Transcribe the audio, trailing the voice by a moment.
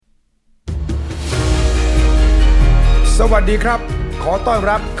สวัสดีครับขอต้อน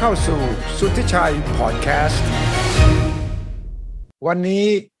รับเข้าสู่สุทธิชัยพอดแคสต์วันนี้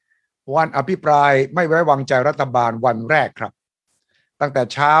วันอภิปรายไม่ไว้วางใจรัฐบาลวันแรกครับตั้งแต่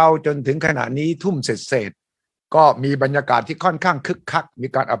เช้าจนถึงขณะนี้ทุ่มเศษก็มีบรรยากาศที่ค่อนข้างคึกคักมี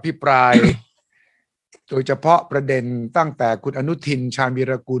การอภิปราย โดยเฉพาะประเด็นตั้งแต่คุณอนุทินชาญวี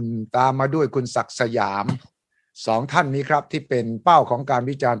รกุลตามมาด้วยคุณศักดิ์สยามสองท่านนี้ครับที่เป็นเป้าของการ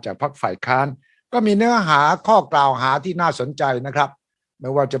วิจารณ์จากพรรคฝ่ายค้านก็มีเนื้อหาข้อกล่าวหาที่น่าสนใจนะครับไม่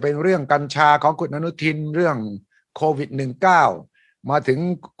ว่าจะเป็นเรื่องกัญชาของคุณอนุทินเรื่องโควิด-19 มาถึง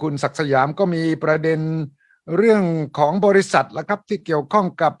คุณศักดิ์สยามก็มีประเด็นเรื่องของบริษัทละครับที่เกี่ยวข้อง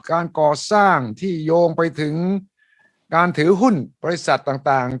กับการก่อสร้างที่โยงไปถึงการถือหุ้นบริษัท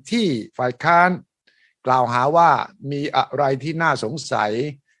ต่างๆที่ฝ่ายค้านกล่าวหาว่ามีอะไรที่น่าสงสัย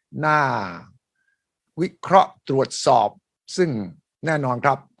น่าวิเคราะห์ตรวจสอบซึ่งแน่นอนค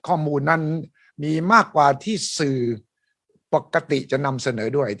รับข้อมูลนั้นมีมากกว่าที่สื่อปกติจะนำเสนอ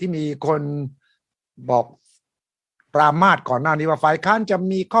ด้วยที่มีคนบอกปรามาสก่อนหน้านี้ว่าฝ่ายค้านจะ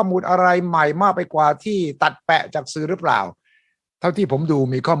มีข้อมูลอะไรใหม่มากไปกว่าที่ตัดแปะจากสื่อหรือเปล่าเท่าที่ผมดู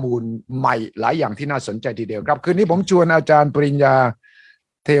มีข้อมูลใหม่หลายอย่างที่น่าสนใจทีเดียวครับคืนนี้ผมชวนอาจารย์ปริญญา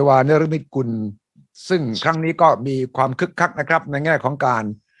เทวานฤมิตกุลซึ่งครั้งนี้ก็มีความคึกคักนะครับในแง่ของการ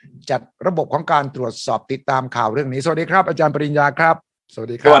จัดระบบของการตรวจสอบติดตามข่าวเรื่องนี้สวัสดีครับอาจารย์ปริญญาครับสวัส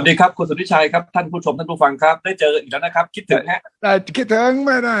ดีครับสวัสดีครับคุณสุทธิชัยครับท่านผู้ชมท่านผู้ฟังครับได้เจออีกแล้วนะครับคิดถึงฮะคิดถึงไ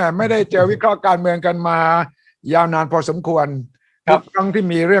ม่ได้เจอวิเคราะห์การเมืองกันมายาวนานพอสมควรทุกครั้งที่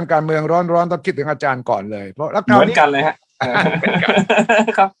มีเรื่องการเมืองร้อนๆต้องคิดถึงอาจารย์ก่อนเลยเพราะแล้วเหมือนกันเลยฮะ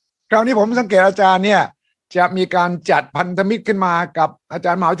ครับคราวนี้ผมสังเกตอาจารย์เนี่ยจะมีการจัดพันธมิตรขึ้นมากับอาจ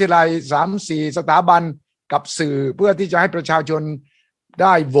ารย์มหาวิทยาลัย 3-4 สถาบันกับสื่อเพื่อที่จะให้ประชาชนไ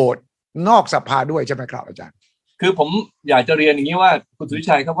ด้โหวตนอกสภาด้วยใช่ไหมครับอาจารย์คือผมอยากจะเรียนอย่างนี้ว่าคุณสุทธิ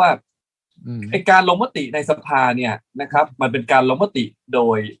ชัยครับว่าไอการลงมติในสภาเนี่ยนะครับมันเป็นการลงมติโด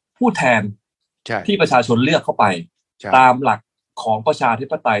ยผู้แทนที่ประชาชนเลือกเข้าไปตามหลักของประชาธิ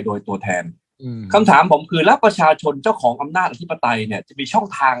ปไตยโดยตัวแทนคำถามผมคือแล้วประชาชนเจ้าของอำนาจอธิปไตยเนี่ยจะมีช่อง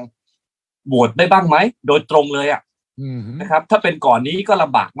ทางโหวตได้บ้างไหมโดยตรงเลยอ่ะนะครับถ้าเป็นก่อนนี้ก็ล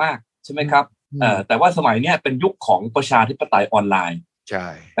ำบากมากใช่ไหมครับแต่ว่าสมัยเนี้ยเป็นยุคของประชาธิปไตยออนไลน์ใช่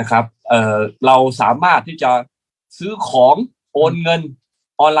นะครับเราสามารถที่จะซื้อของโอนเงิน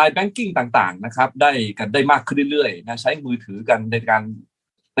ออนไลน์แบงกิ้งต่างๆนะครับได้มากขึ้นเรื่อยๆนะใช้มือถือกันใน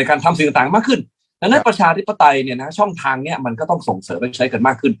การทำสิ่งต่างๆมากขึ้นดังนั้นประชาธิปไตยเนี่ยนะช่องทางเนี้ยมันก็ต้องส่งเสริมให้ใช้กันม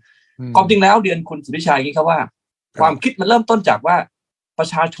ากขึ้นความจริงแล้วเรียนคุณสุทธิชัยนี้ครับว่าความคิดมันเริ่มต้นจากว่าประ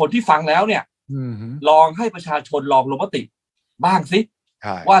ชาชนที่ฟังแล้วเนี่ยลองให้ประชาชนลองลงมติบ้างสิ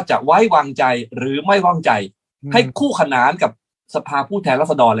ว่าจะไว้วางใจหรือไม่วางใจให้คู่ขนานกับสภาผู้แทนรา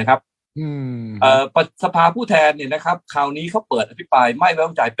ษฎรเลยครับสภาผู้แทนเนี่ยนะครับคราวนี้เขาเปิดอภิปรายไม่ไว้ว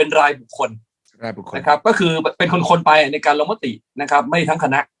างใจเป็นรายบุคคลนะครับก็คือเป็นคนไปในการลงมตินะครับไม่ทั้งค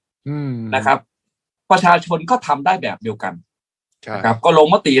ณะนะครับประชาชนก็ทำได้แบบเดียวกันนะครับก็ลง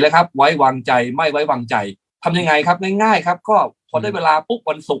มติเลยครับไว้วางใจไม่ไว้วางใจทำยังไงครับง่ายๆครับก็พอได้เวลาปุ๊บ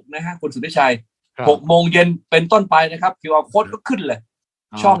วันศุกร์นะฮะคุณสุทธิชัย6 โมงเย็นเป็นต้นไปนะครับ QR Code ก็ขึ้นเลย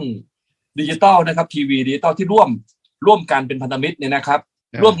ช่องดิจิตอลนะครับทีวีดิจิตอลที่ร่วมกันเป็นพันธมิตรเนี่ยนะครับ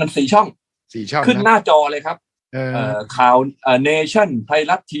ร่วมกัน4 ช่องขึ้นหน้าจอเลยครับข่าวเนชั่นไทย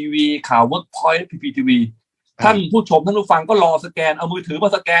รัฐทีวีข่าวเวิร์กพอยต์PPTV ท่านผู้ชมท่านผู้ฟังก็รอสแกนเอามือถือมา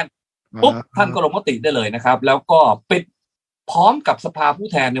สแกนปุ๊บท่านก็ลงมติได้เลยนะครับแล้วก็ปิดพร้อมกับสภาผู้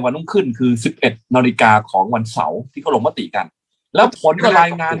แทนในวันรุ่งขึ้นคือ 11 นาฬิกาของวันเสาร์ที่เขาลงมติกันแล้วผลก็รา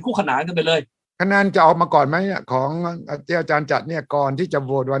ยงานคู่ขนานกันไปเลยคะแนนจะออกมาก่อนไหมของที่อาจารย์จัดเนี่ยก่อนที่จะโห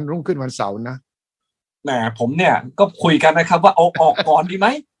วตวันรุ่งขึ้นวันเสาร์นะแหมผมเนี่ยก็คุยกันนะครับว่าออกก่อนดีไหม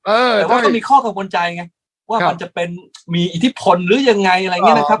แต่ว่าก็มีข้อกังวลใจไงว่ามันจะเป็นมีอิทธิพลหรือยังไงอะไรเ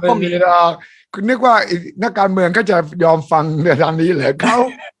งี้ยนะครับก็มีนึกว่านักการเมืองก็จะยอมฟังในทางนี้เหรอเขา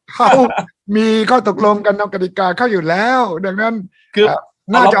มีข้อตกลงกันนอกกติกาเข้าอยู่แล้วดังนั้นคือ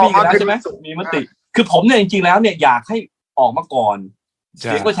น่าจะออกมาใช่ไหมมีมติคือผมเนี่ยจริงๆแล้วเนี่ยอยากให้ออกมาก่อนเ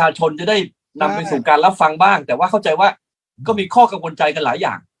สียงประชาชนจะได้นำไปสู่การรับฟังบ้างแต่ว่าเข้าใจว่าก็มีข้อกังวลใจกันหลายอ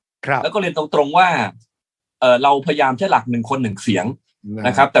ย่างแล้วก็เรียนตรงๆว่าเราพยายามใช้หลัก1 คน 1 เสียงน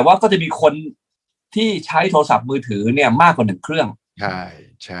ะครับแต่ว่าก็จะมีคนที่ใช้โทรศัพท์มือถือเนี่ยมากกว่า1 เครื่องใช่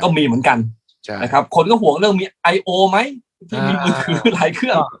ก็มีเหมือนกันนะครับคนก็ห่วงเรื่องมี I.O. ไหมที่มีมือถือหลายเค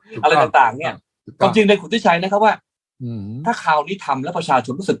รื่องอะไรต่างๆเนี่ยความจริงในคุณสุทธิชัยนะครับว่าถ้าคราวนี้ทำแล้วประชาช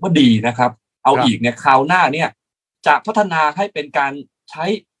นรู้สึกว่าดีนะครับเอาอีกเนี่ยคราวหน้าเนี่ยจะพัฒนาให้เป็นการใช้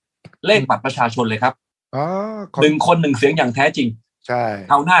เลขบัตรประชาชนเลยครับ1 คน 1 เสียงอย่างแท้จริงใช่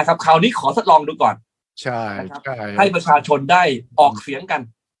คราวหน้าครับคราวนี้ขอทดลองดูก่อนใช่ให้ประชาชนได้ออกเสียงกัน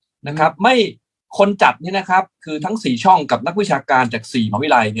นะครับไม่คนจัดนี่นะครับคือทั้ง4 ช่องกับนักวิชาการจาก4 มหาวิท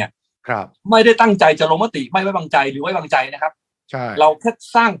ยาลัยเนี่ย ครับไม่ได้ตั้งใจจะลงมติไม่ไว้วางใจหรือไว้วางใจนะครับใช่เราแค่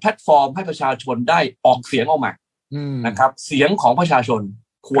สร้างแพลตฟอร์มให้ประชาชนได้ออกเสียงออกมานะครับเสียงของประชาชน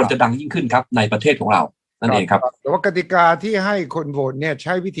ควรจะดังยิ่งขึ้นครับในประเทศของเรานั่นเองครับแต่ว่ากติกาที่ให้คนโหวตเนี่ยใ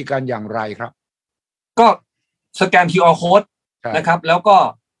ช้วิธีการอย่างไรครับก็สแกน QR code นะครับแล้วก็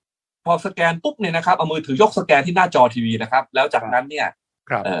พอสแกนปุ๊บเนี่ยนะครับเอามือถือยกสแกนที่หน้าจอทีวีนะครับแล้วจากนั้นเนี่ย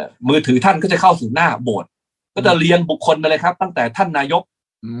มือถือท่านก็จะเข้าสู่หน้าโหวตก็จะเรียงบุคคลไปเลยครับตั้งแต่ท่านนายก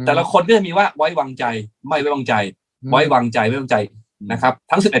แต่ละคนก็จะมีว่าไว้วางใจไม่ไว้วางใจไว้วางใจไว้วางใจนะครับ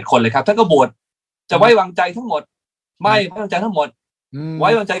ทั้ง11คนเลยครับท่านก็โหวตจะไว้วางใจทั้งหมดไม่ไว้วางใจทั้งหมดไว้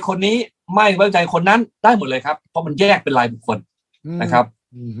วางใจคนนี้ไม่ไว้วางใจคนนั้นได้หมดเลยครับเพราะมันแยกเป็นรายบุคคลนะครับ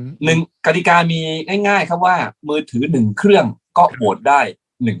หนึ่งกติกามีง่ายๆครับว่ามือถือ1เครื่องก็โหวตได้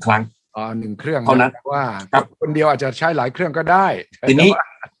1ครั้ง1เครื่องเท่านั้นว่าคนเดียวอาจจะใช้หลายเครื่องก็ได้ทีนี้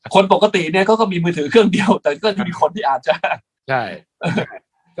คนปกติเนี่ยก็มีมือถือเครื่องเดียวแต่ก็จะมีคนที่อาจจะใช่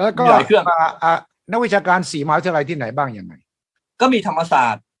แล้วก็นักวิชาการ4 มหาวิทยาลัยที่ไหนบ้างยังไงก็มีธรรมศา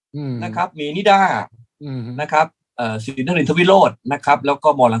สตร์นะครับมีนิด้านะครับศรีนครินทรวิโรจน์นะครับแล้วก็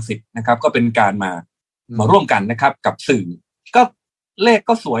มอรังสิตนะครับก็เป็นการมาร่วมกันนะครับกับสื่อก็เลข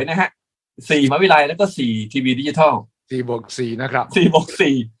ก็สวยนะฮะ4 มหาวิทยาลัยแล้วก็4ทีวีดิจิทัล4+4นะครับ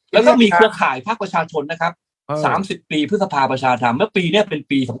4+4แล้วก็มีเครือข่ายภาคประชาชนนะครับ30 ปีพฤษภาประชาธรรมเมื่อปีนี้เป็น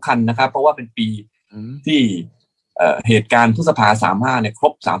ปีสำคัญนะครับเพราะว่าเป็นปีที่เหตุการณ์พฤษภา35เนี่ยคร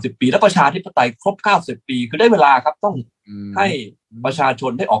บ30 ปีและประชาธิปไตยครบ90 ปีคือได้เวลาครับต้องให้ประชาช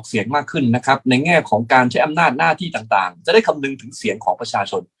นได้ออกเสียงมากขึ้นนะครับในแง่ของการใช้อำนาจหน้าที่ต่างๆจะได้คำนึงถึงเสียงของประชา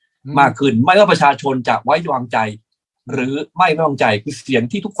ชนมากขึ้นไม่ว่าประชาชนจะไว้วางใจหรือไม่ไว้วางใจคือเสียง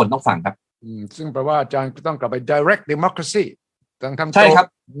ที่ทุกคนต้องฟังครับซึ่งแปลว่าอาจารย์ต้องกลับไป direct democracy ต้องทำใช่ครับ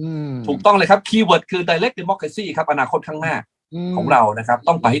ถูกต้องเลยครับคีย์เวิร์ดคือ direct democracy ครับอนาคตข้างหน้าของเรานะครับ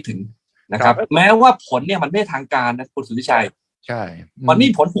ต้องไปให้ถึงนะครับแม้ว่าผลเนี่ยมันไม่ทางการนะคุณสุทธิชัยใช่มันมี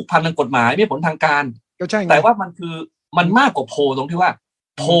ผลผูกพันทางกฎหมายไม่ผลทางการแต่ว่ามันคือมันมากกว่าโพตรงที่ว่า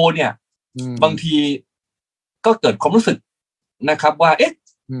โพเนี่ยบางทีก็เกิดความรู้สึกนะครับว่าเอ๊ะ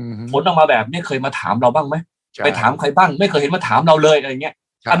ผลออกมาแบบนี้เคยมาถามเราบ้างไหมไปถามใครบ้างไม่เคยเห็นมาถามเราเลยอะไรเงี้ย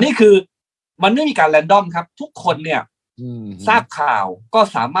อันนี้คือมันไม่มีการแรนดอมครับทุกคนเนี่ยทราบข่าวก็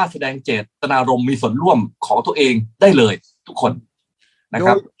สามารถแสดงเจตนารมณ์มีส่วนร่วมของตัวเองได้เลยทุกคนโด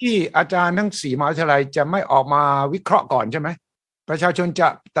ยที่อาจารย์ทั้ง4 มหาวิทยาลัยจะไม่ออกมาวิเคราะห์ก่อนใช่ไหมประชาชนจะ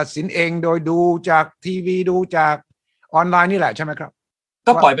ตัดสินเองโดยดูจากทีวีดูจากออนไลน์นี่แหละใช่ไหมครับ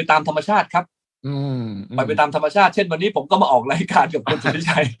ก็ปล่อยไปตามธรรมชาติครับปล่อยไปตามธรรมชาติเช่นวันนี้ผมก็มาออกรายการกับคุณสุทธิ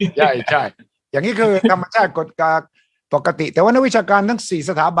ชัยใช่ใช่อย่างนี้คือธรรมชาติกฎการปกติแต่ว่านักวิชาการทั้ง4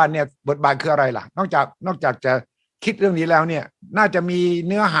 สถาบันเนี่ยบทบาทคืออะไรล่ะนอกจากจะคิดเรื่องนี้แล้วเนี่ยน่าจะมี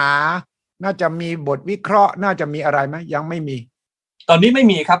เนื้อหาน่าจะมีบทวิเคราะห์น่าจะมีอะไรไหมยังไม่มีตอนนี้ไม่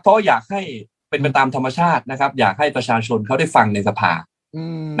มีครับเพราะอยากให้เป็นไปตามธรรมชาตินะครับอยากให้ประชาชนเขาได้ฟังในสภา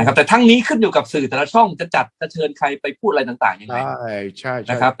นะครับแต่ทั้งนี้ขึ้นอยู่กับสื่อแต่ละช่องจะเชิญใครไปพูดอะไรต่างๆยังไงใช่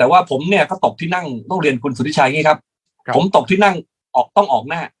นะครับแต่ว่าผมเนี่ยก็ตกที่นั่งต้องเรียนคุณสุทธิชัยงี้ครับผมตกที่นั่งต้องออก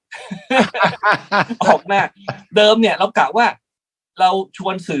หน้า ออกหน้าเดิมเนี่ยเรากะว่าเราชว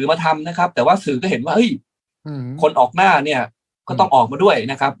นสื่อมาทำนะครับแต่ว่าสื่อก็เห็นว่าเฮ้ยคนออกหน้าเนี่ยก็ต้องออกมาด้วย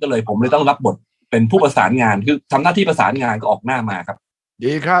นะครับก็เลยผมเลยต้องรับบทเป็นผู้ประสานงานคือทำหน้าที่ประสานงานก็ออกหน้ามาครับ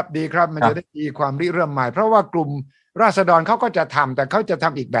ดีครับมันจะได้มีความริเริ่มใหม่เพราะว่ากลุ่มราษฎรเขาก็จะทำแต่เขาจะท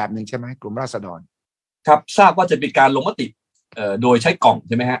ำอีกแบบหนึ่งใช่ไหมกลุ่มราษฎรครับทราบว่าจะเป็นการลงมติโดยใช้กล่องใ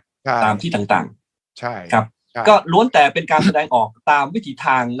ช่ไหมฮะตามที่ต่างๆใช่ครับก็ล้วนแต่เป็นการแสดงออกตามวิถีท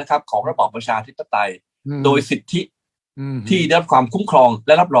างนะครับของระบอบประชาธิปไตยโดยสิทธิที่ได้รับความคุ้มครองแ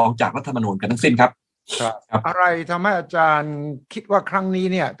ละรับรองจากรัฐธรรมนูญกันทั้งสิ้นครับอะไรทำให้อาจารย์คิดว่าครั้งนี้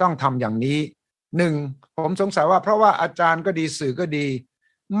เนี่ยต้องทำอย่างนี้ผมสงสัยว่าเพราะว่าอาจารย์ก็ดีสื่อก็ดี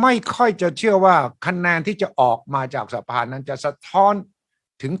ไม่ค่อยจะเชื่อว่าคะแนนที่จะออกมาจากสภานั้นจะสะท้อน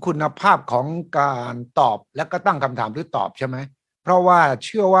ถึงคุณภาพของการตอบและก็ตั้งคำถามหรือตอบใช่ไหมเพราะว่าเ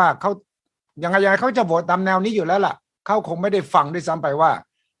ชื่อว่าเขายังไงเขาจะโหวตตามแนวนี้อยู่แล้วล่ะเขาคงไม่ได้ฟังด้วยซ้ำไปว่า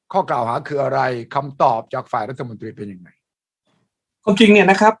ข้อกล่าวหาคืออะไรคำตอบจากฝ่ายรัฐมนตรีเป็นยังไงความจริงเนี่ย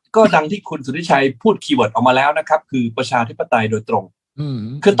นะครับก็ดังที่คุณสุทธิชัยพูดคีย์เวิร์ดออกมาแล้วนะครับคือประชาธิปไตยโดยตรง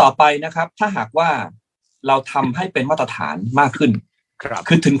คือต่อไปนะครับถ้าหากว่าเราทำให้เป็นมาตรฐานมากขึ้น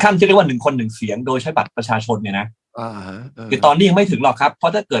คือถึงขั้นที่เรียกว่า1 คน 1 เสียงโดยใช้บัตรประชาชนเนี่ยนะคือตอนนี้ยังไม่ถึงหรอกครับเพรา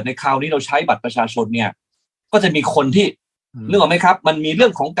ะถ้าเกิดในคราวนี้เราใช้บัตรประชาชนเนี่ยก็จะมีคนที่เรื่องไหมครับมันมีเรื่อ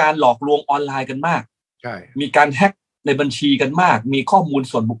งของการหลอกลวงออนไลน์กันมากมีการแฮ็กในบัญชีกันมากมีข้อมูล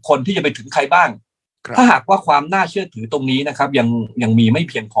ส่วนบุคคลที่จะไปถึงใครบ้างถ้าหากว่าความน่าเชื่อถือตรงนี้นะครับยังมีไม่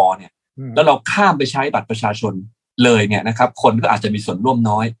เพียงพอเนี่ยแล้วเราข้ามไปใช้บัตรประชาชนเลยเนี่ยนะครับคนก็อาจจะมีส่วนร่วม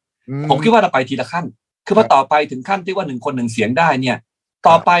น้อยผมคิดว่าเราไปทีละขั้นคือพอต่อไปถึงขั้นที่ว่า1 คน 1 เสียงได้เนี่ย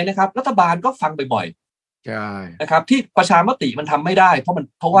ต่อไปนะครับรัฐบาลก็ฟังบ่อย ใช่นะครับที่ประชามติมันทำไม่ได้เพ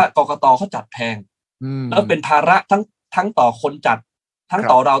ราะว่ากกตเขาจัดแพงแล้วเป็นภาระทั้งต่อคนจัดทั้ง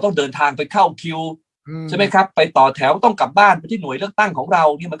ต่อเราต้องเดินทางไปเข้าคิวใช่ไหมครับไปต่อแถวต้องกลับบ้านไปที่หน่วยเลือกตั้งของเรา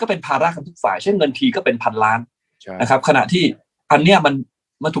เนี่ยมันก็เป็นภาระกันทุกฝ่ายเช่นเงินทีก็เป็น1,000 ล้านนะครับขณะที่อันเนี้ย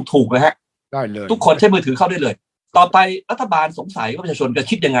มันถูกเลยฮะได้เลยทุกคนใช้มือถือเข้าได้เลยต่อไปรัฐบาลสงสัยว่าประชาชนจะ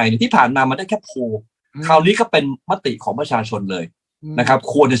คิดยังไงที่ผ่านมามันได้แค่โพลคราวนี้ก็เป็นมติของประชาชนเลยนะครับ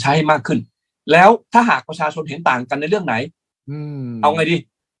ควรจะใช้ให้มากขึ้นแล้วถ้าหากประชาชนเห็นต่างกันในเรื่องไหนเอาไงดี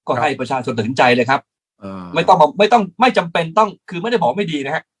ก็ให้ประชาชนตัดสินใจเลยครับไม่จำเป็นต้องคือไม่ได้บอกไม่ดีน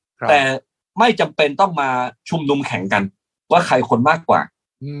ะฮะแต่ไม่จำเป็นต้องมาชุมนุมแข่งกันว่าใครคนมากกว่า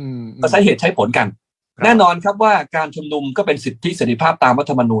ก็ใช้เหตุใช้ผลกันแน่นอนครับว่าการชุมนุมก็เป็นสิทธิเสรีภาพตามรัฐ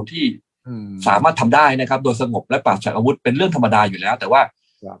ธรรมนูญที่สามารถทำได้นะครับโดยสงบและปราศจากอาวุธเป็นเรื่องธรรมดาอยู่แล้วแต่ว่า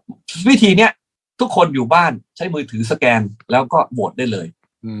วิธีเนี้ยทุกคนอยู่บ้านใช้มือถือสแกนแล้วก็โหวตได้เลย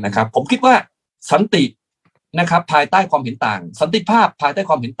นะครับผมคิดว่าสันตินะครับภายใต้ความเห็นต่างสันติภาพภายใต้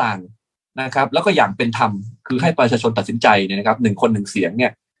ความเห็นต่างนะครับแล้วก็อย่างเป็นธรรมคือให้ประชาชนตัดสินใจเนี่ยนะครับ1 คน 1 เสียงเนี่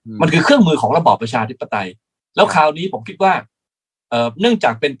ยมันคือเครื่องมือของระบอบประชาธิปไตยแล้วคราวนี้ผมคิดว่าเนื่องจ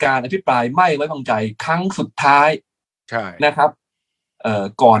ากเป็นการอภิปรายไม่ไว้วางใจครั้งสุดท้ายนะครับ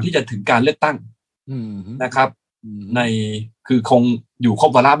ก่อนที่จะถึงการเลือกตั้งนะครับในคือคงอยู่คร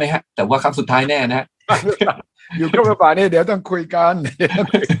บวาระไหมฮะแต่ว่าครั้งสุดท้ายแน่นะฮะอยู่ครบวาระนี่เดี๋ยวต้องคุยกัน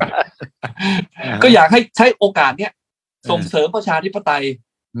ก็อยากให้ใช้โอกาสเนี้ยส่งเสริมประชาธิปไตย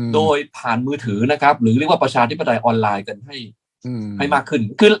โดยผ่านมือถือนะครับหรือเรียกว่าประชาธิปไตยออนไลน์กันให้มากขึ้น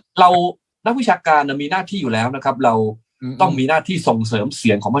คือเรานักวิชาการมีหน้าที่อยู่แล้วนะครับเราต้องมีหน้าที่ส่งเสริมเ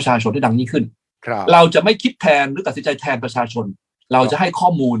สียงของประชาชนให้ดังยิ่งขึ้นเราจะไม่คิดแทนหรือตัดสินใจแทนประชาชนเราจะให้ข้อ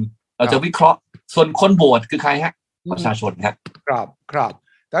มูลเราจะวิเคราะห์ส่วนคนโหวตคือใครฮะประชาชนครับ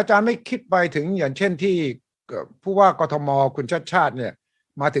แต่อาจารย์ไม่คิดไปถึงอย่างเช่นที่ผู้ว่ากทมคุณชาติชาติเนี่ย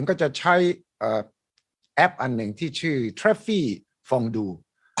มาถึงก็จะใช้แอปอันหนึ่งที่ชื่อ Traffic ฟองดู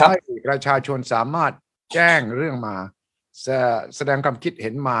ให้ประชาชนสามารถแจ้งเรื่องมาแสดงความคิดเห็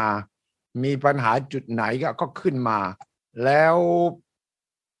นมามีปัญหาจุดไหนก็ขึ้นมาแล้ว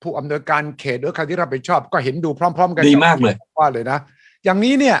ผู้อำนวยการเขตหรือใครที่รับผิดชอบก็เห็นดูพร้อมๆกันดีมากเลยว่าเลยนะอย่าง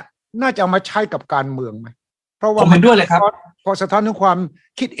นี้เนี่ยน่าจะเอามาใช้กับการเมืองไหมเพราะว่าผมเห็นด้วยเลยครับพอสะท้อนถึงความ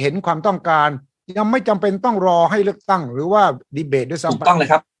คิดเห็นความต้องการยังไม่จำเป็นต้องรอให้เลือกตั้งหรือว่าดีเบตด้วยซ้ำถูกต้องเลย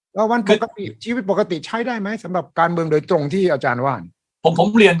ครับแล้ววันปกติชีวิตปกติใช้ได้ไหมสำหรับการเมืองโดยตรงที่อาจารย์ว่าผม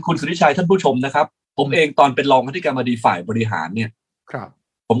เรียนคุณสุริชัยท่านผู้ชมนะครับผมเองตอนเป็นรองอธิการบดีฝ่ายบริหารเนี่ยครับ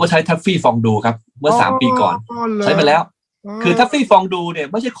ผมก็ใช้ทัฟฟี่ฟองดูครับเมื่อ3 ปีก่อนใช้ไปแล้วคือทัฟฟี่ฟองดูเนี่ย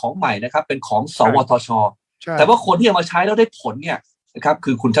ไม่ใช่ของใหม่นะครับเป็นของสวทช.แต่ว่าคนที่เอามาใช้แล้วได้ผลเนี่ยนะครับ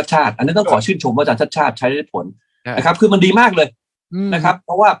คือคุณชาติชาติอันนี้ต้องขอชื่นชมว่าอาจารย์ชาติชาติใช้ได้ผลนะครับคือมันดีมากเลยนะครับเพ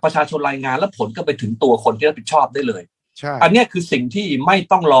ราะว่าประชาชนรายงานแล้วผลก็ไปถึงตัวคนที่รับผิดชอบได้เลยอันนี้คือสิ่งที่ไม่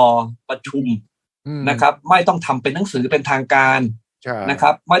ต้องรอประชุมนะครับไม่ต้องทำเป็นหนังสือเป็นทางการนะครั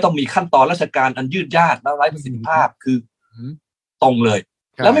บไม่ต้องมีขั้นตอนราชการอันยืดยาดและไร้ประสิทธิภาพคือตรงเลย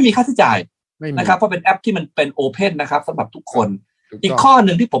แล้วไม่มีค่าใช้จ่ายนะครับเพราะเป็นแอปที่มันเป็นโอเพนนะครับสำหรับทุกคนอีกข้อห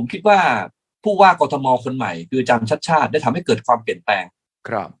นึ่งที่ผมคิดว่าผู้ว่ากทมคนใหม่คืออาจารย์ชาติชาติได้ทำให้เกิดความเปลี่ยนแปลง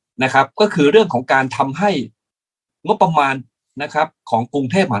นะครับก็คือเรื่องของการทำให้งบประมาณนะครับของกรุง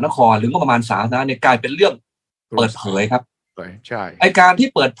เทพมหานครหรืองบประมาณสาธารณะเนี่ยกลายเป็นเรื่องเปิดเผยครับใช่ไอการที่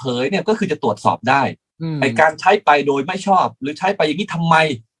เปิดเผยเนี่ยก็คือจะตรวจสอบได้ไอการใช้ไปโดยไม่ชอบหรือใช้ไปอย่างนี้ทำไม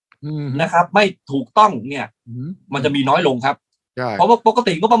นะครับไม่ถูกต้องเนี่ยมันจะมีน้อยลงครับเพราะว่าปก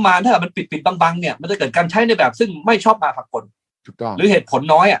ติงบประมาณถ้ามันปิดบังเนี่ยมันจะเกิดการใช้ในแบบซึ่งไม่ชอบมาพากลหรือเหตุผล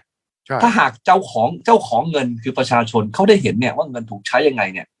น้อยอ่ะถ้าหากเจ้าของเงินคือประชาชนเขาได้เห็นเนี่ยว่าเงินถูกใช้ยังไง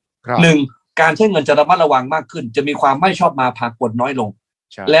เนี่ยการใช้เงินจะระมัดระวังมากขึ้นจะมีความไม่ชอบมาพากลน้อยลง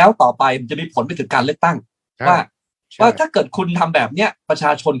แล้วต่อไปมันจะมีผลไปถึงการเลือกตั้งว่าถ้าเกิดคุณทำแบบเนี้ยประช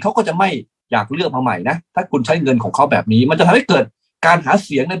าชนเขาก็จะไม่อยากเลือกมาใหม่นะถ้าคุณใช้เงินของเขาแบบนี้มันจะทำให้เกิดการหาเ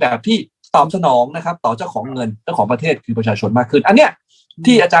สียงในแบบที่ตอบสนองนะครับต่อเจ้าของเงินเจ้าของประเทศคือประชาชนมากขึ้นอันเนี้ย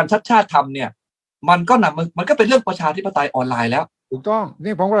ที่อาจารย์ชาติชาติทำเนี่ยมันก็เป็นเรื่องประชาธิปไตยออนไลน์แล้วถูกต้อง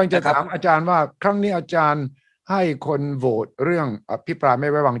นี่ผมกำลังจะถามอาจารย์ว่าครั้งนี้อาจารย์ให้คนโหวตเรื่องอภิปรายไม่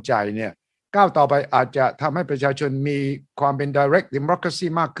ไว้วางใจเนี่ยก้าวต่อไปอาจจะทำให้ประชาชนมีความเป็น direct democracy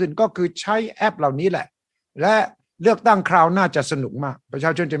มากขึ้นก็คือใช้แอปเหล่านี้แหละและเลือกตั้งคราวหน้าจะสนุกมากประช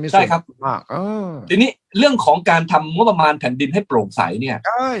าชนจะมีส่วนมากทีนี้เรื่องของการทำงบประมาณแผ่นดินให้โปร่งใสเนี่ย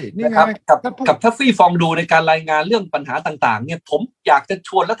ใช่นี่ไงกับทัฟฟี่ฟองดูในการรายงานเรื่องปัญหาต่างๆเนี่ยผมอยากจะช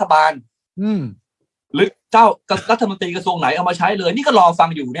วนรัฐบาลหรือเจ้ารัฐมนตรีกระทรวงไหนเอามาใช้เลยนี่ก็รอฟัง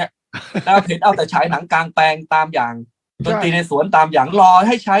อยู่เนี่ยนะครับเห็นเอาแต่ฉายหนังกลางแปลงตามอย่างดนตรีในสวนตามอย่างรอ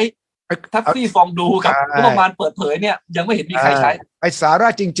ให้ใช้ทัฟฟี่ฟองดูกับงบประมาณเปิดเผยเนี่ยยังไม่เห็นมีใครใช้ไอสาระ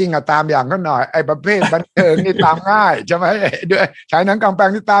จริงๆอะตามอย่างก็หน่อยไอประเภทบันเทิงนี่ตามง่ายใช่ไหมด้วยฉายหนังกลางแปลง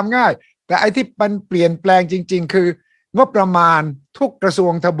นี่ตามง่าย แต่ไอ้ที่มันเปลี่ยนแปลงจริงๆคืองบประมาณทุกกระทรว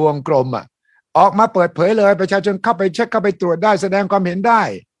งทบวงกรมออกมาเปิดเผยเลยประชาชนเข้าไปเช็คเข้าไปตรวจได้แสดงความเห็นได้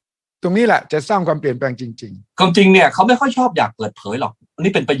ตรงนี้แหละจะสร้างความเปลี่ยนแปลงจริงๆความจริงเนี่ยเขาไม่ค่อยชอบอยากเปิดเผยหรอก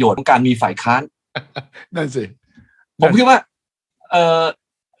นี่เป็นประโยชน์ของการมีฝ่ายค้านนั่นสิผมคิดว่า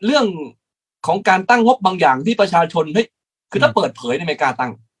เรื่องของการตั้งงบบางอย่างที่ประชาชนคือถ้าเปิดเผยเนี่ยไม่กล้าตั้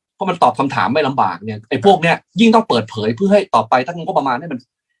งเพราะมันตอบคำถามไม่ลำบากเนี่ยไอ้พวกเนี้ยยิ่งต้องเปิดเผยเพื่อให้ต่อไปตั้งงบประมาณให้มัน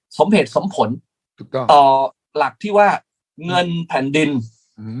สมเหตุสมผลต่อหลักที่ว่าเงินแผ่นดิน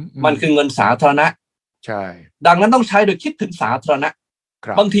มันคือเงินสาธารณะใช่ดังนั้นต้องใช้โดยคิดถึงสาธารณะ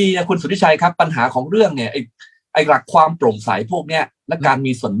บางทีนะคุณสุทธิชัยครับปัญหาของเรื่องเนี่ยไอ้หลักความโปร่งใสพวกเนี้ยและการ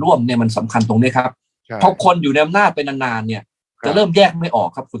มีส่วนร่วมเนี่ยมันสำคัญตรงนี้ครับพอคนอยู่ในอำนาจเป็นนานๆเนี่ยจะเริ่มแยกไม่ออก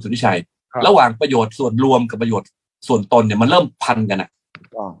ครับคุณสุทธิชัยระหว่างประโยชน์ส่วนรวมกับประโยชน์ส่วนตนเนี่ยมันเริ่มพันกัน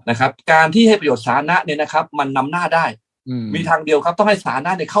นะครับการที่ให้ประโยชน์สาธารณะเนี่ยนะครับมันนำหน้าได้มีทางเดียวครับต้องให้สาธารณ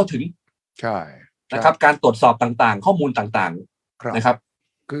ะเนี่ยเข้าถึงใช่นะครับการตรวจสอบต่างๆข้อมูลต่างๆนะครับ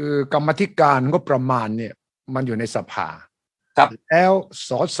คือกรรมธิการงบประมาณเนี่ยมันอยู่ในสภาครับแล้วส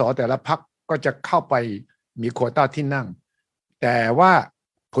สแต่ละพรรคก็จะเข้าไปมีโควต้าที่นั่งแต่ว่า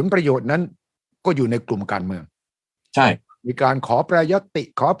ผลประโยชน์นั้นก็อยู่ในกลุ่มการเมืองใช่มีการขอประยติ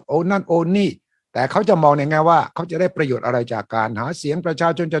ขอโอนั่นโอนี่แต่เขาจะมองในแง่ว่าเขาจะได้ประโยชน์อะไรจากการหาเสียงประชา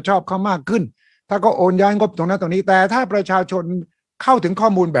ชนจะชอบเขามากขึ้นถ้าก็โอนย้ายงบตรงนั้นตรงนี้แต่ถ้าประชาชนเข้าถึงข้อ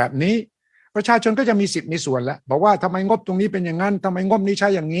มูลแบบนี้ประชาชนก็จะมีสิทธิ์มีส่วนแล้วบอกว่าทำไมงบตรงนี้เป็นอย่างนั้นทำไมงบนี้ใช้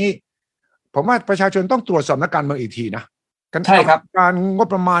อย่างนี้ผมว่าประชาชนต้องตรวจสอบนักการเมืองอีกทีนะใช่ครับการงบ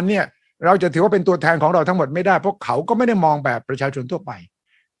ประมาณเนี่ยเราจะถือว่าเป็นตัวแทนของเราทั้งหมดไม่ได้เพราะเขาก็ไม่ได้มองแบบประชาชนทั่วไป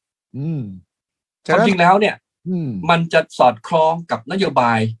ความจริงแล้วเนี่ยมันจะสอดคล้องกับนโยบ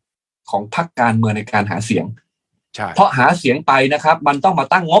ายของพรรคการเมืองในการหาเสียงเพราะหาเสียงไปนะครับมันต้องมา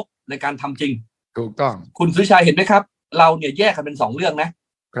ตั้งงบในการทำจริงถูกต้องคุณสุชัยเห็นไหมครับเราเนี่ยแยกกันเป็น2เรื่องนะ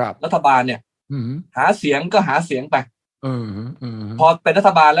ครับรัฐบาลเนี่ยหาเสียงก็หาเสียงไปพอเป็นรัฐ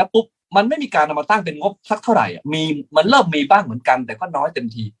บาลแล้วปุ๊บมันไม่มีการนำมาตั้งเป็นงบสักเท่าไหร่มันเริ่มมีบ้างเหมือนกันแต่ก็น้อยเต็ม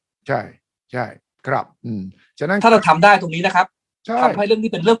ทีใช่ใช่ครับฉะนั้นถ้าเราทำได้ตรงนี้นะครับทำให้เรื่อง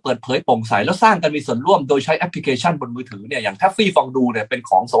นี้เป็นเรื่องเปิดเผยโปร่งใสแล้วสร้างกันมีส่วนร่วมโดยใช้แอปพลิเคชันบนมือถือเนี่ยอย่างแท็ฟฟี่ฟองดูเนี่ยเป็น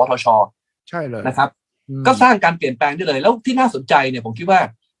ของสวทช.ใช่เลยนะครับก็สร้างการเปลี่ยนแปลงได้เลยแล้วที่น่าสนใจเนี่ยผมคิดว่า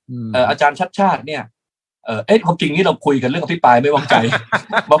อาจารย์ชัดชาติเนี่ยความจริงนี่เราคุยกันเรื่องอภิปรายไม่วางใจ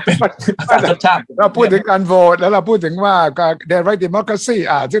มาเป็นอาจารย์ชัดชาติเราพูดถึงการโหวตแล้วเราพูดถึงว่าการ direct democracy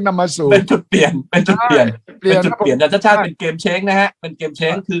ซึ่งนำมาสู่เป็นจุดเปลี่ยนอาจารย์ชัดชาติเป็นเกมเชงนะฮะเป็นเกมเช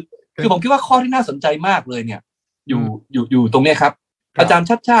งคือผมคิดว่าข้อที่น่าสนใจมากเลยเนี่ยอยู่ตรงนี้ครับอาจารย์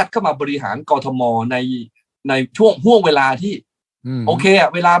ชัดชาติเข้ามาบริหารกทมในช่วงห่วงเวลาที่โอเค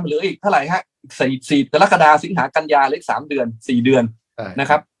เวลามันเหลืออีกเท่าไหร่ฮะ4 กรกฎาคมสิงหากันยาเหลือ3 เดือน4 เดือนนะ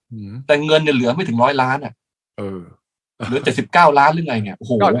ครับแต่เงินเนี่ยเหลือไม่ถึง100 ล้านเหลือ79 ล้านหรือไงเนี่ยโอ้โ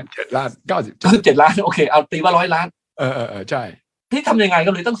ห97 ล้าน97 ล้านโอเคเอาตีว่า100 ล้านใช่ที่ทำยังไง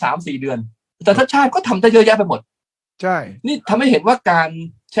ก็เลยต้อง3-4 เดือนแต่ชัดชาติก็ทำได้เยอะแยะไปหมดใช่นี่ทำให้เห็นว่าการ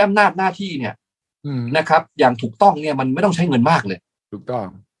ใช้อำนาจหน้าที่เนี่ยนะครับอย่างถูกต้องเนี่ยมันไม่ต้องใช้เงินมากเลยถูกต้อง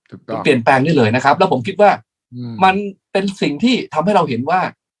เปลี่ยนแปลงได้เลยนะครับแล้วผมคิดว่ามันเป็นสิ่งที่ทำให้เราเห็นว่า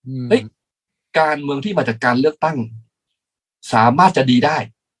เฮ้ยการเมืองที่มาจากการเลือกตั้งสามารถจะดีได้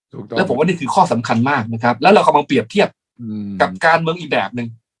แล้วผมว่านี่คือข้อสำคัญมากนะครับแล้วเรากำลังเปรียบเทียบกับการเมืองอีกแบบหนึ่ง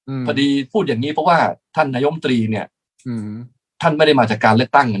พอดีพูดอย่างนี้เพราะว่าท่านนายกรัฐมนตรีเนี่ยท่านไม่ได้มาจากการเลือ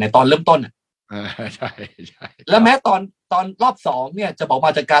กตั้งในตอนเริ่มต้นใช่แล้วแม้ตอนรอบ2เนี่ยจะบอกม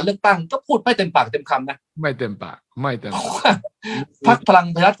าจากการเลือกตั้งก็พูดไม่เต็มปากเต็มคำนะไม่เต็มปากพรรคพลัง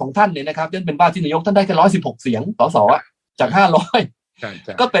ประชารัฐของท่านเนี่ยนะครับท่านเป็นว่าที่นายกท่านได้แค่116 เสียงสสจาก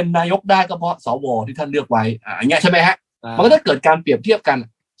500ก็เป็นนายกได้ก็เพราะสวที่ท่านเลือกไว้อย่างเงี้ยใช่ไหมฮะมันก็จะเกิดการเปรียบเทียบกัน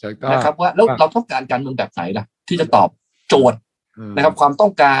นะครับว่าแล้วเราต้องการการเมืองแบบไหนล่ะที่จะตอบโจทย์นะครับความต้อ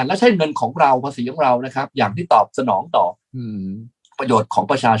งการและใช้เงินของเราภาษีของเรานะครับอย่างที่ตอบสนองต่อประโยชน์ของ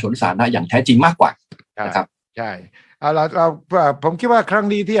ประชาชนสาธารณะอย่างแท้จริงมากกว่านะครับใช่ผมคิดว่าครั้ง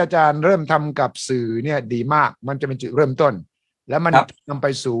นี้ที่อาจารย์เริ่มทำกับสื่อเนี่ยดีมากมันจะเป็นจุดเริ่มต้นแล้วมันนำไป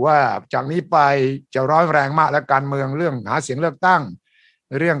สู่ว่าจากนี้ไปจะร้อนแรงมากและการเมืองเรื่องหาเสียงเลือกตั้ง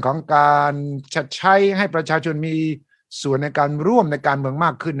เรื่องของการใช้ให้ประชาชนมีส่วนในการร่วมในการเมืองม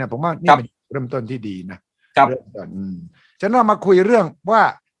ากขึ้นนะผมว่านี่เป็นเริ่มต้นที่ดีนะเริ่มต้นฉะนั้นเรามาคุยเรื่องว่า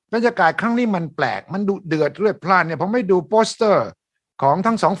บรรยากาศครั้งนี้มันแปลกมันดุเดือดเลือดพล่านเนี่ยผมไม่ดูโปสเตอร์ของ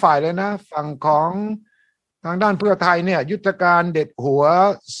ทั้งสองฝ่ายเลยนะฝั่งของทางด้านเพื่อไทยเนี่ยยุทธการเด็ดหัว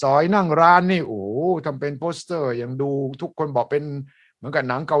สอยนั่งร้านนี่โอ้ทำเป็นโปสเตอร์ยังดูทุกคนบอกเป็นเหมือนกับ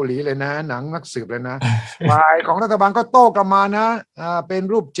หนังเกาหลีเลยนะหนังนักสืบเลยนะฝ่ายของรัฐบาลก็โต้กลับมานะเป็น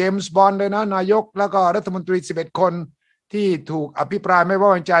รูปเจมส์บอนด์เลยนะนายกแล้วก็รัฐมนตรี11 คนที่ถูกอภิปรายไม่ไว้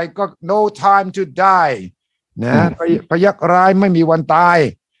วางใจก็ no time to die นะพยักร้ายไม่มีวันตาย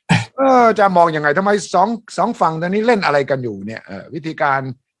จะมองยังไงทำไมสองฝั่งตอนนี้เล่นอะไรกันอยู่เนี่ยวิธีการ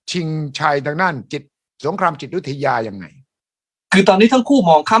ชิงชัยทางด้านจิตสงครามจิตวิทยายังไงคือตอนนี้ทั้งคู่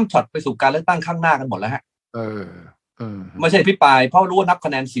มองข้ามช็อตไปสู่การเลือกตั้งข้างหน้ากันหมดแล้วฮะไม่ใช่พิปรายเพราะรู้ว่านับค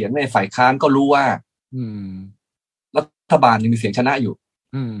ะแนนเสียงในฝ่ายค้านก็รู้ว่ารัฐบาลยังมีเสียงชนะอยู่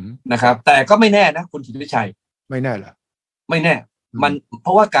นะครับแต่ก็ไม่แน่นะคุณสุทธิชัยไม่แน่เหรอไม่แน่มันเพร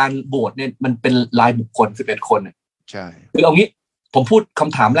าะว่าการโหวตเนี่ยมันเป็นรายบุคคล11 คนใช่คือเอางี้ผมพูดค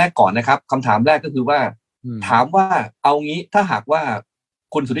ำถามแรกก่อนนะครับคำถามแรกก็คือว่าถามว่าเอางี้ถ้าหากว่า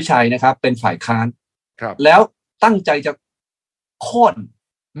คุณสุทธิชัยนะครับเป็นฝ่ายค้านแล้วตั้งใจจะโค่น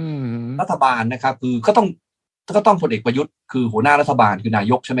รัฐบาลนะครับคือก็ต้องพลเอกประยุทธ์คือหัวหน้ารัฐบาลคือนา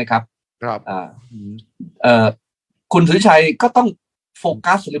ยกใช่ไหมครับครับคุณสุทธิชัยก็ต้องโฟ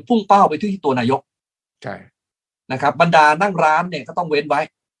กัสหรือพุ่งเป้าไปที่ตัวนายกใช่นะครับบรรดานั่งร้านเนี่ยก็ต้องเว้นไว้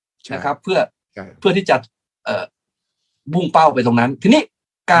นะครับเพื่อที่จะมุ่งเป้าไปตรงนั้นทีนี้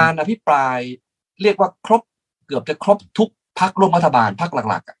การอภิปรายเรียกว่าเกือบจะครบทุกพรรคร่วมรัฐบาลพรรค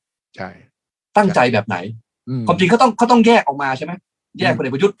หลักๆใช่ตั้งใจแบบไหนความจริงเขาต้องแยกออกมาใช่ไหมแยกพลเอ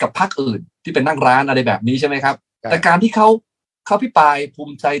กประยุทธ์กับพรรคอื่นที่เป็นนั่งร้านอะไรแบบนี้ใช่ไหมครับแต่การที่เขาอภิปรายภู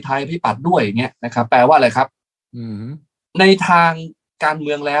มิใจไทยพิปัดด้วยอย่างเงี้ยนะครับแปลว่าอะไรครับในทางการเ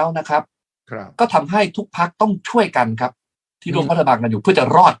มืองแล้วนะครับก็ทำให้ทุกพรรคต้องช่วยกันครับที่ร่วมรัฐบาลกันอยู่เพื่อจะ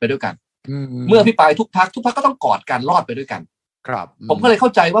รอดไปด้วยกันเมื่อพิปรายทุกพรรคก็ต้องกอดกันรอดไปด้วยกันครับผมก็เลยเข้า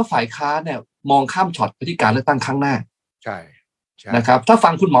ใจว่าฝ่ายค้านเนี่ยมองข้ามช็อตไปที่การเลือกตั้งครั้งหน้าใช่นะครับถ้าฟั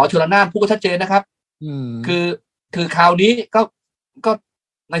งคุณหมอชลนานพูดก็ชัดเจนนะครับคือคราวนี้ก็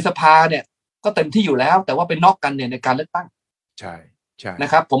ในสภาเนี่ยก็เต็มที่อยู่แล้วแต่ว่าเป็นน็อกกันเนี่ยในการเลือกตั้งใช่น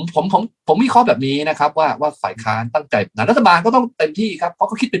ะครับผมวิเคราะห์แบบนี้นะครับว่าฝ่ายค้านตั้งใจรัฐบาลก็ต้องเต็มที่ครับเพราะเ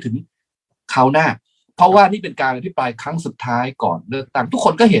ขาคิดไปถึงคราวหน้าเพราะว่านี่เป็นการอภิปรายครั้งสุดท้ายก่อนเลือกตั้งทุกค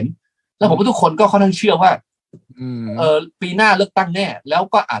นก็เห็นแล้วผมว่าทุกคนก็ค่อนข้างเชื่อว่าปีหน้าเลือกตั้งแน่แล้ว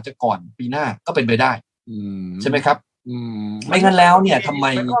ก็อาจจะก่อนปีหน้าก็เป็นไปได้ใช่ไหมครับไม่งั้นแล้วเนี่ยทำไม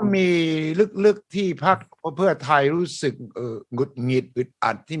ก็มีลึกๆที่พรรคเพื่อไทยรู้สึกหงุดหงิดอึด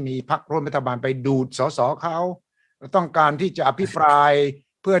อัดที่มีพรรคร่วมรัฐบาลไปดูดสสเขาต้องการที่จะอภิปราย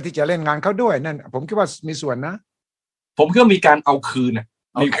เพื่อที่จะเล่นงานเขาด้วยนั่นผมคิดว่ามีส่วนนะผมคิดว่ามีการเอาคืน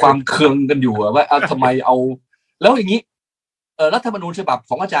มีความเคืองกันอยู่ว่าทำไมเอาแล้วอย่างนี้รัฐธรรมนูญฉบับ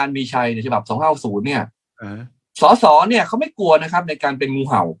ของอาจารย์มีชัยในฉบับ250เนี่ยสสเนี่ยเขาไม่กลัวนะครับในการเป็นงู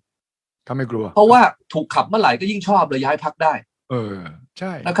เห่าเขาไม่กลัวเพราะว่าถูกขับเมื่อไหร่ก็ยิ่งชอบเลยย้ายพรรคได้ใ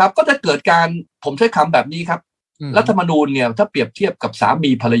ช่นะครับก็จะเกิดการผมใช้คำแบบนี้ครับรัฐธรรมนูญเนี่ยถ้าเปรียบเทียบกับสา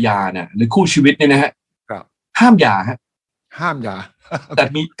มีภรรยาเนี่ยหรือคู่ชีวิตเนี่ยนะฮะห้ามหย่าห้ามหย่าแ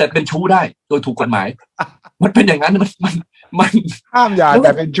ต่เป็นชู้ได้โดยถูกกฎหมายมันเป็นอย่างนั้นมันห้ามหย่าแ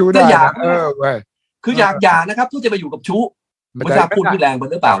ต่เป็นชู้ได้เว้ยคืออยากหย่านะครับเพื่อจะไปอยู่กับชู้ไม่ทราบพูดที่แรงไป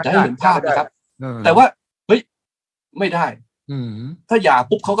หรือเปล่าจะให้เห็นภาพนะครับแต่ว่าเฮ้ยไม่ได้ถ้าหย่า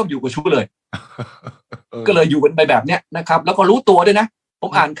ปุ๊บเขาก็อยู่กับชู้เลยก็เลยอยู่กันไปแบบเนี้ยนะครับแล้วก็รู้ตัวด้วยนะผ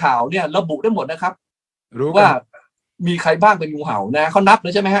มอ่านข่าวเนี่ยระบุได้หมดนะครับรู้ว่ามีใครบ้างเป็นงูเห่านะเขานับแล้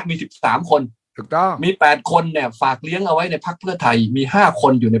วใช่ไหมฮะมี13 คนถูกต้องมี8 คนเนี่ยฝากเลี้ยงเอาไว้ในพรรคเพื่อไทยมี5 ค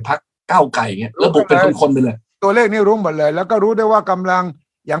นอยู่ในพรรคก้าวไกลเงี้ยระบุเป็นคนๆไปเลยตัวเลขนี่รู้หมดเลยแล้วก็รู้ได้ว่ากำลัง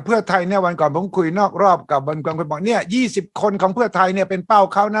อย่างเพื่อไทยเนี่ยวันก่อนผมคุยนอกรอบกับบางคนบอกเนี่ย20 คนของเพื่อไทยเนี่ยเป็นเป้า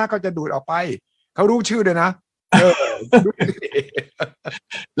เขานะเขาจะดูดออกไปเขารู้ชื่อเลยนะ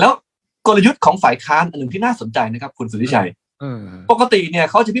แล้วกลยุทธ์ของฝ่ายค้านอันหนึ่งที่น่าสนใจนะครับคุณสุทธิชัยปกติเนี่ย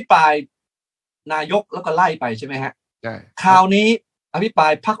เขาจะอภิปรายนายกแล้วก็ไล่ไปใช่ไหมฮะใช่คราวนี้อภิปรา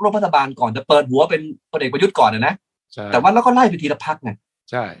ยพรรคร่วมรัฐบาลก่อนจะเปิดหัวเป็นพลเอกประยุทธ์ก่อนนะแต่ว่าแล้วก็ไล่ไปทีละพรรคไง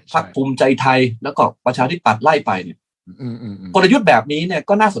ใช่พรรคภูมิใจไทยแล้วก็ประชาธิปัตย์ไล่ไปเนี่ยกลยุทธ์แบบนี้เนี่ย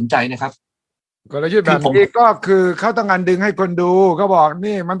ก็น่าสนใจนะครับกลยุทธ์แบบนี้ก็คือเขาต้องการดึงให้คนดูเขาบอก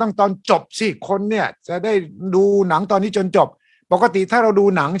นี่มันต้องตอนจบสิคนเนี่ยจะได้ดูหนังตอนนี้จนจบปกติถ้าเราดู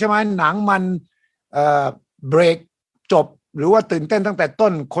หนังใช่ไหมหนังมันเบรกจบหรือว่าตื่นเต้นตั้งแต่ต้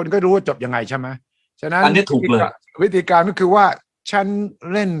นคนก็รู้ว่าจบยังไงใช่ไหมฉะนั้นอันนี้ถูกเลยวิธีการก็คือว่าฉัน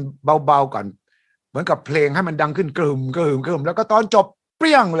เล่นเบาๆก่อนเหมือนกับเพลงให้มันดังขึ้นกระหึ่มแล้วก็ตอนจบเป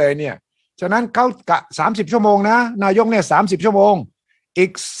รี้ยงเลยเนี่ยฉะนั้นเขากะ30 ชั่วโมงนะนายกเนี่ย30 ชั่วโมงอี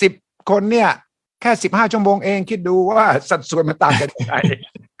ก10 คนเนี่ยแค่15 ชั่วโมงเองคิดดูว่าสัดส่วนมันต่างกันยังไง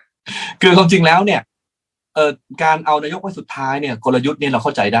คือความจริงแล้วเนี่ยการเอานายกไว้สุดท้ายเนี่ยกลยุทธ์เนี่ยเราเข้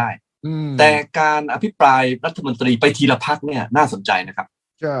าใจได้แต่การอภิปรายรัฐมนตรีไปทีละพรรคเนี่ยน่าสนใจนะครับ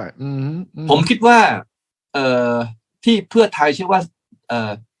ใช่ผมคิดว่าที่เพื่อไทยชื่อว่า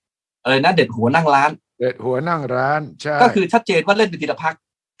อะไรนะเด็ดหัวนั่งร้านใช่ก็คือชัดเจนว่าเล่นเป็นทีละพรรค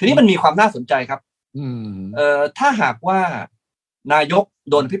ทีนี้มันมีความน่าสนใจครับถ้าหากว่านายก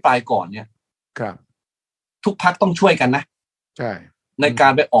โดนอภิปรายก่อนเนี่ยครับทุกพรรคต้องช่วยกันนะใช่ในกา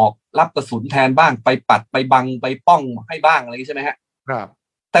รไปออกรับกระสุนแทนบ้างไปปัดไปบังไปป้องให้บ้างอะไรใช่ไหมฮะครับ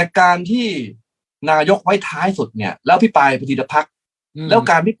แต่การที่นายกไว้ท้ายสุดเนี่ยแล้วพิปรายไปทีละพรรคแล้ว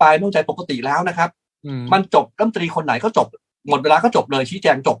การพิปรายไม่เข้าใจปกติแล้วนะครับมันจบรัฐมนตรีคนไหนก็จบหมดเวลาก็จบเลยชี้แจ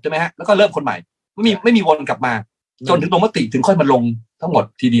งจบใช่ไหมฮะแล้วก็เริ่มคนใหม่ไม่มีวนกลับมาจนถึงลงมติถึงค่อยมาลงทั้งหมด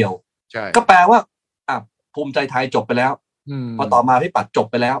ทีเดียวก็แปลว่าภูมิใจไทยจบไปแล้วพอต่อมาพิปัตย์จบ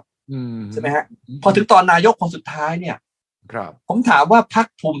ไปแล้วใช่ไหมฮะพอถึงตอนนายกคนสุดท้ายเนี่ยผมถามว่าพรรค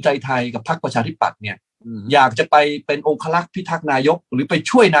ภูมิใจไทยกับพรรคประชาธิปัตย์เนี่ยอยากจะไปเป็นองครักษ์พิทักษ์นายกหรือไป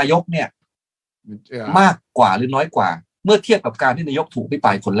ช่วยนายกเนี่ยมากกว่าหรือน้อยกว่าเมื่อเทียบกับการที่นายกถูกพิปร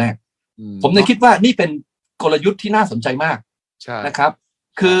ายคนแรกผมเลยคิดว่านี่เป็นกลยุทธ์ที่น่าสนใจมากนะครับ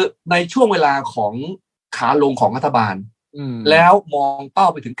คือในช่วงเวลาของขาลงของรัฐบาลแล้วมองเป้า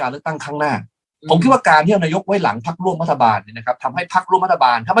ไปถึงการเลือกตั้งข้างหน้าผมคิดว่าการที่นายกไว้หลังพรรคร่วมรัฐบาลเนี่ยนะครับทำให้พรรคร่วมรัฐบ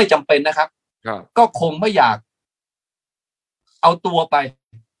าลถ้าไม่จำเป็นนะครับก็คงไม่อยากเอาตัวไป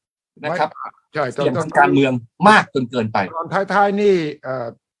นะครับเสี่ยงทางการเมืองมากจนเกินไปตอนท้ายๆนี่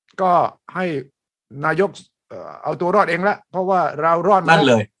ก็ให้นายกเอาตัวรอดเองละเพราะว่าเรารอดนั่น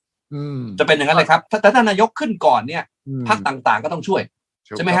เลยจะเป็นอย่างนั้นเลยครับแต่ถ้านายกขึ้นก่อนเนี่ยพรรคต่างๆก็ต้องช่วย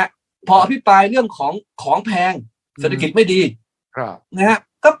ใช่ไหมฮะพออภิปรายเรื่องของแพงเศรษฐกิจไม่ดีนะฮะ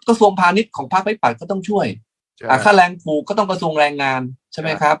ก็กระทรวงพาณิชย์ของพรรคประชาธิปัตย์ก็ต้องช่วยค่าแรงถูกก็ต้องกระทรวงแรงงานใช่ไหม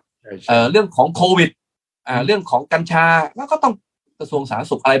ครับเรื่องของโควิดเรื่องของกัญชาแล้วก็ต้องกระทรวงสาธารณ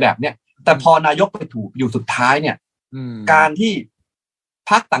สุขอะไรแบบเนี้ยแต่พอนายกไปถูกอยู่สุดท้ายเนี่ยการที่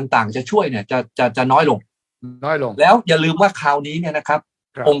พรรคต่างๆจะช่วยเนี่ยจะน้อยลงแล้วอย่าลืมว่าคราวนี้เนี่ยนะครับ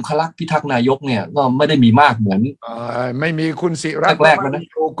องครักษ์พิทักษ์นายกเนี่ยก็ไม่ได้มีมากเหมือนไม่มีคุณศิรัตน์แรกๆนะ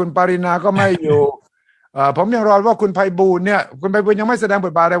คุณปรินาก็ไม่อยู่ผมยังรอว่าคุณไพบูลย์เนี่ยคุณไพบูลย์ยังไม่แสดงบ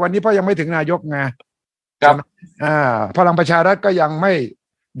ทบาทในวันนี้เพราะยังไม่ถึงนายกไงครับพลังประชารัฐก็ยังไม่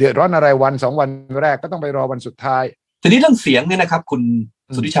เดือดร้อนอะไรวัน2 วันแรกก็ต้องไปรอวันสุดท้ายทีนี้เรื่องเสียงเนี่ยนะครับคุณ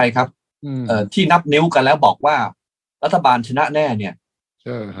สุทธิชัยครับที่นับนิ้วกันแล้วบอกว่ารัฐบาลชนะแน่เนี่ย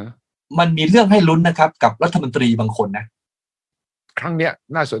มันมีเรื่องให้ลุ้นนะครับกับรัฐมนตรีบางคนนะครั้งเนี้ย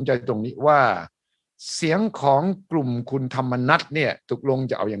น่าสนใจตรงนี้ว่าเสียงของกลุ่มคุณธรรมนัสเนี่ยตกลง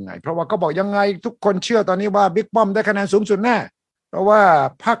จะเอายังไงเพราะว่าเขาบอกยังไงทุกคนเชื่อตอนนี้ว่าบิ๊กป้อมได้คะแนนสูงสุดแน่เพราะว่า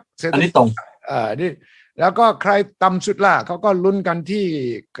พรรคเศรษฐกิจอันนี้ตรงนี่แล้วก็ใครต่ำสุดล่ะเขาก็ลุ้นกันที่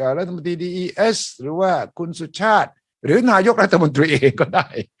รัฐมนตรี DES หรือว่าคุณสุชาติหรือนายกรัฐมนตรีเองก็ได้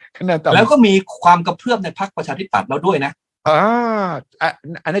คะแนนต่ำแล้วก็มีความกระเพื่อมในพรรคประชาธิปัตย์แล้วด้วยนะ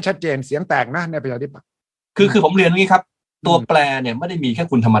อันนี้ชัดเจนเสียงแตกนะในประชาธิปัตย์คือผมเรียนอย่างนี้ครับตัวแปรเนี่ยไม่ได้มีแค่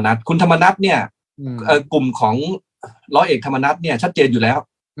คุณธรรมนัสเนี่ยกลุ่มของร้อยเอกธรรมนัสเนี่ยชัดเจนอยู่แล้ว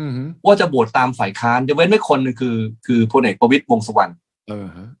ว่าจะโหวตตามฝ่ายค้านจะเว้นไว้คนนึงคือพลเอกประวิตรวงษ์สุวรรณ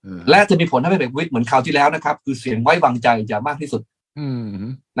และจะมีผลให้พลเอกประวิตรเหมือนคราวที่แล้วนะครับคือเสียงไว้วางใจจะมากที่สุด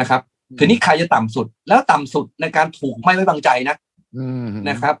นะครับทีนี้ใครจะต่ำสุดแล้วต่ำสุดในการถูกไม่ไว้วางใจ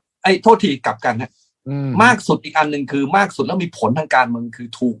นะครับไอ้โทษทีกลับกันนะมากสุดอีกอันหนึ่งคือมากสุดแล้วมีผลทางการเมืองคือ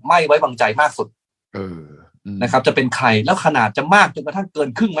ถูกไม่ไว้วางใจมากสุดนะครับจะเป็นใครแล้วขนาดจะมากจนกระทั่งเกิน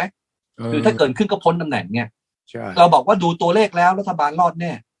ครึ่งไหมคือถ้าเกินครึ่งก็พ้นตำแหน่งเนี่ยเราบอกว่าดูตัวเลขแล้วรัฐบาลรอดแ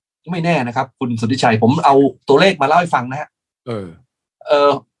น่ไม่แน่นะครับคุณสุทธิชัยผมเอาตัวเลขมาเล่าให้ฟังนะฮะ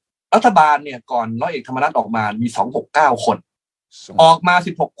รัฐบาลเนี่ยก่อนร้อยเอกธรรมนัสออกมามี269คนออกมา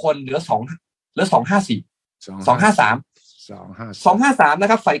16คนเหลือ254 253นะ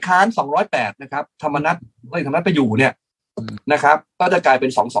ครับฝ่ายค้าน208นะครับธรรมนัสร้อยเอกธรรมนัสไปอยู่เนี่ยนะครับก็จะกลายเป็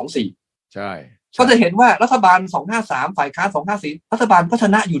น224ใช่ก็จะเห็นว่ารัฐบาล253ฝ่ายค้าน254รัฐบาลก็ช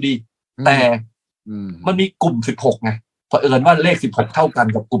นะอยู่ดีแต่มันมีกลุ่ม16ไงเผอิญว่าเลข16เท่ากัน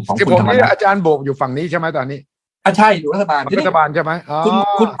กับกลุ่มของคุณธรรมนัสอาจารย์โบกอยู่ฝั่งนี้ใช่ไหมตอนนี้ใช่อยู่รัฐบาลใช่ไหม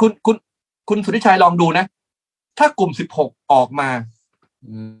คุณสุทธิชัยลองดูนะถ้ากลุ่ม16ออกมา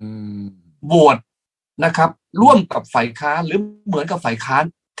โหวตนะครับร่วมกับฝ่ายค้านหรือเหมือนกับฝ่ายค้าน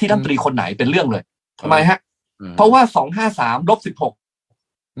ที่รัฐมนตรีคนไหนเป็นเรื่องเลยทำไมฮะเพราะว่า253ลบ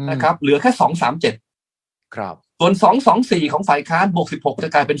16นะครับเหลือแค่237ครับส่วน224ของฝ่ายค้านบวก16จะ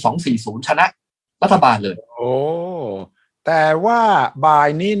กลายเป็น240ชนะรัฐบาลเลยโอ้แต่ว่าบ่าย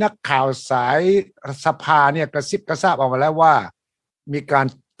นี้นักข่าวสายสภาเนี่ยกระซิบกระซาบออกมาแล้วว่ามีการ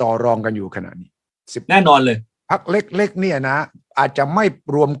ต่อรองกันอยู่ขณะนี้แน่นอนเลยพรรคเล็กๆเนี่ยนะอาจจะไม่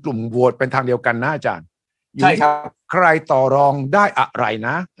รวมกลุ่มโหวตเป็นทางเดียวกันนะอาจารย์ใช่ครับใครต่อรองได้อะไรน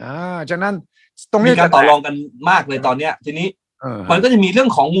ะฉะนั้นตรงนี้มีการต่อรองกันมากเลยตอนเนี้ยทีนี้มันก็จะมีเรื่อง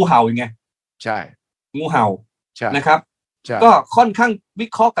ของงูเห่าอย่างไงใช่งูเห่านะครับก็ค่อนข้างวิ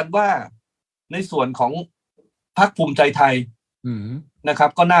เคราะห์กันว่าในส่วนของพรรคภูมิใจไทยนะครับ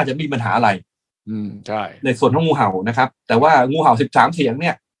ก็น่าจะมีปัญหาอะไรใช่ในส่วนของงูเห่านะครับแต่ว่างูเห่า13เสียงเ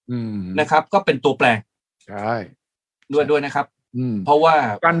นี่ยนะครับก็เป็นตัวแปรใช่ด้วยนะครับเพราะว่า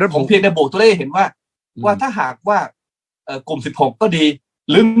ผมเพียงแต่โบกตัวเลขเห็นว่าถ้าหากว่ากลุ่ม16ก็ดี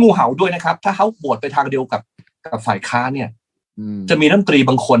หรืองูเห่าด้วยนะครับถ้าเขาโหวตไปทางเดียวกับฝ่ายค้านเนี่ย จะมีรัฐมนตรี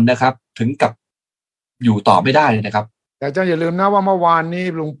บางคนนะครับถึงกับอยู่ต่อไม่ได้นะครับแต่เจ้าอย่าลืมนะว่าเมื่อวานนี้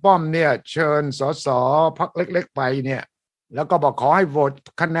ลุงป้อมเนี่ยเชิญสสพรรคเล็กๆไปเนี่ยแล้วก็บอกขอให้โหวต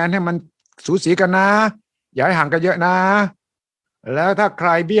คะแนนให้มันสูสีกันนะอย่าให้ห่างกันเยอะนะแล้วถ้าใคร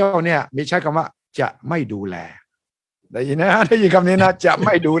เบี้ยวเนี่ยมีใช้คำว่าจะไม่ดูแลได้ยินนะได้ยินคำนี้นะจะไ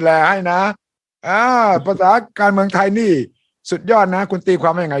ม่ดูแลให้นะภาษาการเมืองไทยนี่สุดยอดนะคุณตีควา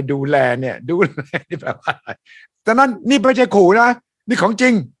มว่ายังไงดูแลเนี่ยดูแลนี่แปลว่าอะไรแต่นั้นนี่ไม่ใช่ขู่นะนี่ของจริ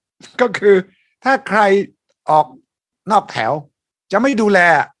งก็คือถ้าใครออกนอกแถวจะไม่ดูแล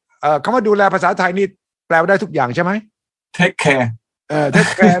คำว่าดูแลภาษาไทยนี่แปลได้ทุกอย่างใช่ไหมเทคแคร์เทค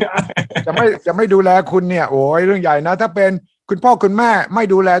แคร์จะไม่ดูแลคุณเนี่ยโอ้ยเรื่องใหญ่นะถ้าเป็นคุณพ่อคุณแม่ไม่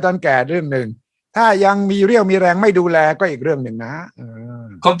ดูแลตอนแก่เรื่องหนึ่งถ้ายังมีเรี่ยวมีแรงไม่ดูแลก็อีกเรื่องหนึ่งนะ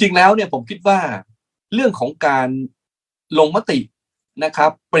ความจริงแล้วเนี่ยผมคิดว่าเรื่องของการลงมตินะครั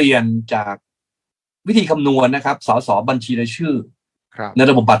บเปลี่ยนจากวิธีคำนวณนะครับสสบัญชีรายชื่อใน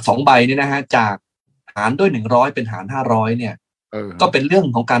ระบบบัตร2 ใบเนี่ยนะฮะจากหารด้วย100เป็นหาร500เนี่ยก็เป็นเรื่อง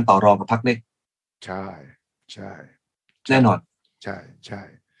ของการต่อรองกับพรรคเล็กใช่ใช่แน่นอนใช่ใช่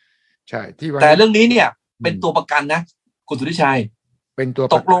ใช่ที่แต่เรื่องนี้เนี่ยเป็นตัวประกันนะคุณสุทธิชัยเป็นตัว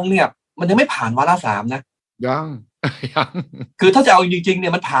ตกลงเนี่ยมันยังไม่ผ่านวาระ3นะยังคือถ้าจะเอาจริงๆเนี่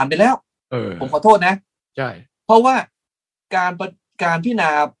ยมันผ่านไปแล้วผมขอโทษนะใช่เพราะว่าการพิจารณา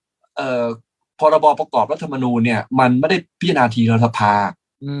พรบประกอบรัฐธรรมนูญเนี่ยมันไม่ได้พิจารณาทีละสภา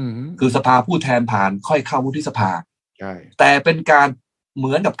คือสภาผู้แทนผ่านค่อยเข้าวุฒิสภาใช่แต่เป็นการเห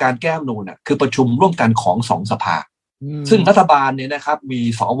มือนกับการแก้รัฐธรรมนูญน่ะคือประชุมร่วมกันของ2 สภาซึ่งรัฐบาลเนี่ยนะครับมี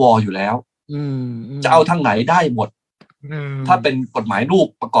สวอยู่แล้วจะเอาทางไหนได้หมดถ้าเป็นกฎหมายลูก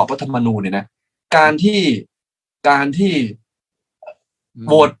ประกอบรัฐธรรมนูญเนี่ยนะการที่โ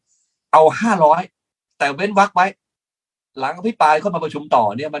หวตเอา500แต่เว้นวรรคไว้หลังอภิปรายเข้ามาประชุมต่อ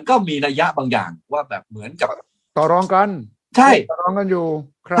เนี่ยมันก็มีนัยยะบางอย่างว่าแบบเหมือนกับต่อรองกันใช่ต่อรองกันอยู่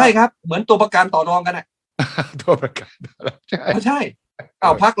ใช่ครับเหมือนตัวประกันต่อรองกันอ่ะตัวประกันใช่เอ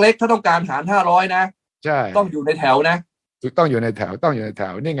าพรรคเล็กถ้าต้องการหาร500นะใช่ต้องอยู่ในแถวนะต้องอยู่ในแถวต้องอยู่ในแถ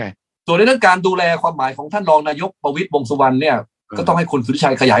วนี่ไงส่วนในเรื่องการดูแลความหมายของท่านรองนายกประวิตรวงษ์สุวรรณเนี่ยก็ต้องให้คุณสุทธิชั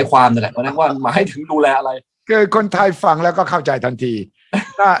ยขยายความนั่นแหละว่าหมายถึงดูแลอะไรคือคนไทยฟังแล้วก็เข้าใจทันที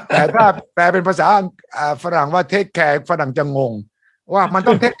แต่ถ้าแปลเป็นภาษาฝรั่งว่าเทคแคร์ฝรั่งจะงงว่ามัน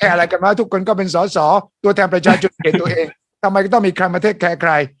ต้องเทคแคร์อะไรกันวะทุกคนก็เป็นสสตัวแทนประชาชนเขตตัวเองทำไมก็ต้องมีใครมาเทคแคร์ใค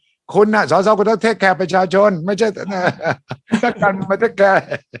รคุณน่ะสสคุณต้องเทคแคร์ประชาชนไม่ใช่นักการมาเทคแคร์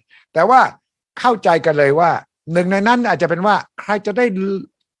แต่ว่าเข้าใจกันเลยว่าหนึ่งในนั้นอาจจะเป็นว่าใครจะได้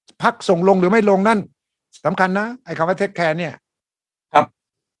พักส่งลงหรือไม่ลงนั่นสำคัญนะไอ้คำว่าเทคแคร์เนี่ยครับ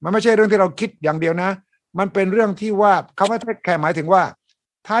มันไม่ใช่เรื่องที่เราคิดอย่างเดียวนะมันเป็นเรื่องที่ว่าคำว่าเทคแคร์หมายถึงว่า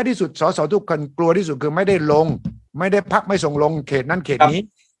ท้ายที่สุดสสทุกคนกลัวที่สุดคือไม่ได้ลงไม่ได้พักไม่ส่งลงเขตนั้นเขตนี้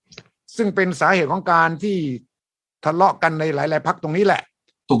ซึ่งเป็นสาเหตุของการที่ทะเลาะกันในหลายๆพรรคตรงนี้แหละ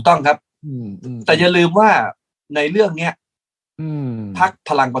ถูกต้องครับแต่อย่าลืมว่าในเรื่องเนี้ยพรรค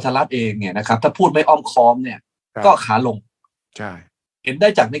พลังประชารัฐเองเนี่ยนะครับถ้าพูดไม่อ้อมค้อมเนี่ยก็ขาลงใช่เห็นได้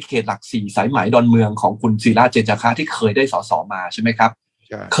จากในเขตหลัก4สายไหมดอนเมืองของคุณศิระเจนจาคะที่เคยได้สสมาใช่ไหมครับ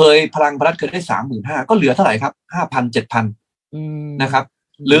เคยพลังประชารัฐเคยได้ 35,000 ก็เหลือเท่าไหร่ครับ 5,000 7,000 นะครับ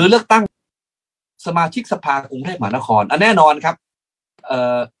หรือเลือกตั้งสมาชิกสภากรุงเทพมหานครแน่นอนครับ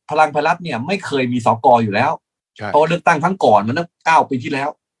พลังประชารัฐเนี่ยไม่เคยมีสกอยู่แล้วเพราะเลือกตั้งครั้งก่อนมันตั้ง9 ปีที่แล้ว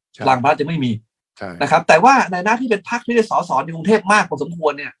พลังประชารัฐจะไม่มีนะครับแต่ว่าในหน้าที่เป็นพรรคที่ได้สสในกรุงเทพมากพอสมคว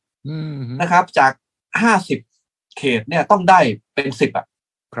รเนี่ยนะครับจาก50 เขตเนี่ยต้องได้เป็น10อ่ะ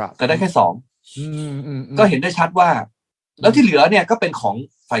แต่ได้แค่2ก็เห็นได้ชัดว่าแล้วที่เหลือเนี่ยก็เป็นของ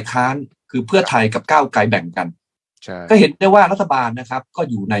ฝ่ายค้านคือเพื่อไทยกับก้าวไกลแบ่งกันก็เห็นได้ว่ารัฐบาลนะครับก็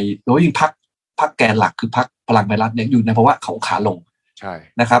อยู่ในโดยยิ่งพรรคแกนหลักคือพรรคพลังประชารัฐเนี่ยอยู่ในภาวะเขาขาลง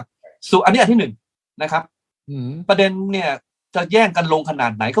นะครับส่วนอันนี้อันที่1นะครับประเด็นเนี่ยจะแย่งกันลงขนา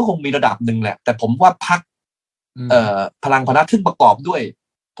ดไหนก็คงมีระดับหนึ่งแหละแต่ผมว่าพรรคพลังประชารัฐซึ่งประกอบด้วย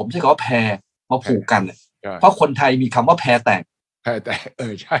ผมใช้คำว่าแพรมาผูกกันเพราะคนไทยมีคำว่าแพรแตก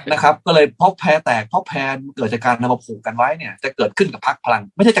ใช่นะครับก็เลยเพราะแพรแตกเพราะแพรเกิดจากการนำมาผูกกันไว้เนี่ยจะเกิดขึ้นกับพรรคพลัง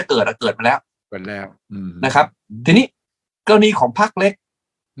ไม่ใช่จะเกิดมาแล้วนะครับทีนี้กรณีของพรรคเล็ก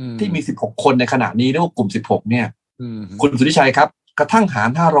ที่มี16 คนในขณะนี้เรียกว่ากลุ่ม16เนี่ยคุณสุทธิชัยครับกระทั่งหาร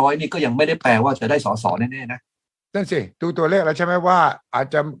500นี่ก็ยังไม่ได้แปลว่าจะได้สสแน่ๆนะนั่นสิดูตัวเลขแล้วใช่ไหมว่าอาจ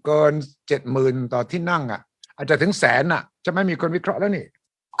จะเกิน 70,000 ต่อที่นั่งอาจจะถึง100,000จะไม่มีคนวิเคราะห์แล้วนี่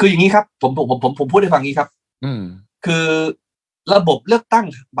คืออย่างนี้ครับผมพูดให้ฟังงี้ครับคือระบบเลือกตั้ง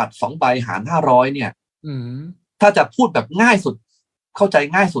บัตร2 ใบหาร500เนี่ยถ้าจะพูดแบบง่ายสุดเข้าใจ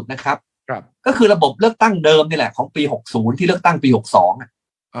ง่ายสุดนะครับก็คือระบบเลือกตั้งเดิมนี่แหละของปี60ที่เลือกตั้งปี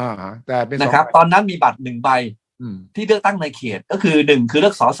62แต่เป็นนะครับตอนนั้นมีบัตร1 ใบที่เลือกตั้งในเขตก็คือ1คือเลื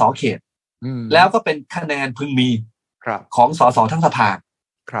อกสสเขตแล้วก็เป็นคะแนนพึงมี ครับของสสทั้งสภา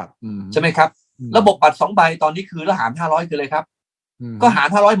ครับใช่ไหมครับระบบบัตร2 ใบตอนนี้คือแล้วหาร500คือเลยครับก็หาร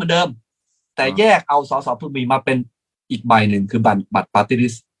500เหมือนเดิมแต่แยกเอาสสพึงมีมาเป็นอีกใบหนึ่งคือบัตรปาร์ตี้ลิ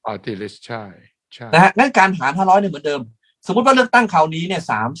สต์ใช่นะฮะงั้นการหาร500เนี่ยเหมือนเดิมสมมติว่าเลือกตั้งคราวนี้เนี่ย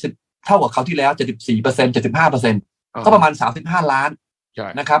30เท่ากับคราวที่แล้ว 74% 75%ก็ประมาณ35 ล้าน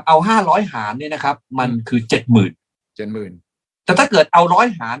นะครับเอา500หารเนี่ยนะครับมันคือ 70,000แต่ถ้าเกิดเอา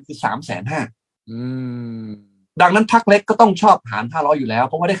100หารคือ 350,000ดังนั้นพรรคเล็กก็ต้องชอบหาร500อยู่แล้วเ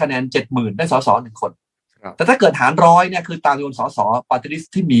พราะว่าได้คะแนน 70,000ได้สส1 คนแต่ถ้าเกิดหาร100เนี่ยคือตามจำนวนสสปาร์ตี้ลิส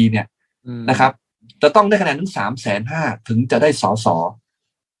ต์ที่มีเนี่ยนะครับจะต้องได้คะแนนถึง 350,000ถึงจะได้สส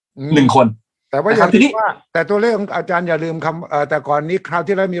1 คนแต่ว่าอย่างที่ว่าแต่ตัวเลขของอาจารย์อย่าลืมคำแต่ก่อนนี้คราว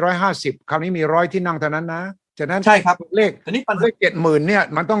ที่แล้วมี150คราวนี้มี100ที่นั่งเท่านั้นนะฉะนั้นใช่ครับเลข70,000เนี่ย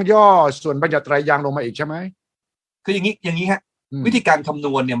มันต้องย่อส่วนบัญญัติรายยางลงมาอีกใช่ไหมคืออย่างนี้ฮะวิธีการคำน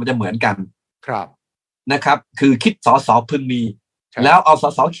วณเนี่ยมันจะเหมือนกันครับนะครับคือคิดสสพึงมีแล้วเอาส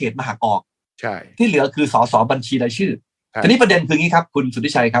สเขตมาหักออกใช่ที่เหลือคือสสบัญชีรายชื่อทีนี้ประเด็นคืองี้ครับคุณสุทธิ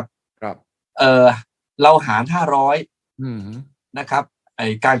ชัยครับเราหาร500นะครับ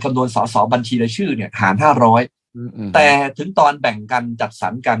การคำนวณสสบัญชีรายชื่อเนี่ยหาร500แต่ถึงตอนแบ่งกันจัดสร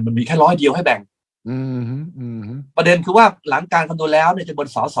รกันมันมีแค่100เดียวให้แบ่งประเด็นคือว่าหลังการคำนวณแล้วเนี่ยจำนวน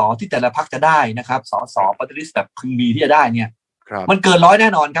สสที่แต่ละพรรคจะได้นะครับสสปาร์ตี้ลิสต์แบบพึงมีที่จะได้เนี่ยมันเกิน100แน่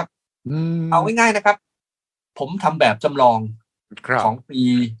นอนครับเอาง่ายๆนะครับผมทำแบบจำลองของปี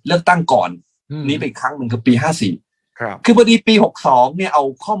เลือกตั้งก่อนนี้ไปครั้งหนึ่งคือปี54คือพอดีปี62เนี่ยเอา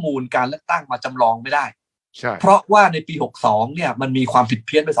ข้อมูลการเลือกตั้งมาจำลองไม่ได้เพราะว่าในปี62เนี่ยมันมีความผิดเ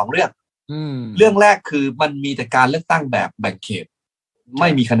พี้ยนไป2 เรื่องแรกคือมันมีแต่การเลือกตั้งแบบแบ่งเขตไม่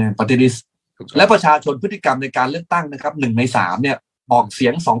มีคะแนนปาร์ตี้ลิสต์และประชาชนพฤติกรรมในการเลือกตั้งนะครับ1 ใน 3เนี่ยออกเสี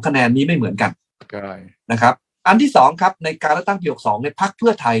ยง2 คะแนนนี้ไม่เหมือนกันนะครับอันที่2ครับในการเลือกตั้งปี62ในพรรคเพื่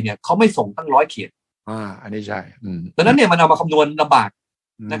อไทยเนี่ยเขาไม่ส่งตั้ง100 เขตอันนี้ใช่ดังนั้นเนี่ยมันเอามาคำนวณลำบาก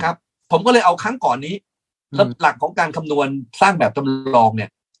นะครับผมก็เลยเอาครั้งก่อนนี้แล้วหลักของการคำนวณสร้างแบบจำลองเนี่ย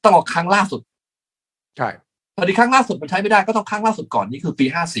ต้องเอาครั้งล่าสุดใช่พอดีครั้งล่าสุดมันใช้ไม่ได้ก็ต้องครั้งล่าสุดก่อนนี้คือปี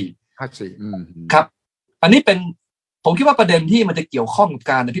54ครับอันนี้เป็นผมคิดว่าประเด็นที่มันจะเกี่ยวข้องกับ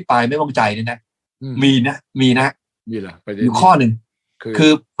การอภิปรายไม่วางใจเนี่ยนะมีเหรออยู่ข้อหนึ่งคื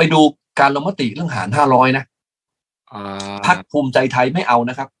อไปดูการลงมติเรื่องหาร500นะพรรคภูมิใจไทยไม่เอา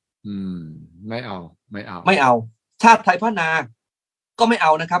นะครับไม่เอาชาติไทยพัฒนาก็ไม่เอ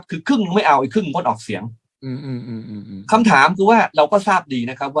านะครับคือครึ่งไม่เอาอีกครึ่งงดออกเสียงคำถามคือว่าเราก็ทราบดี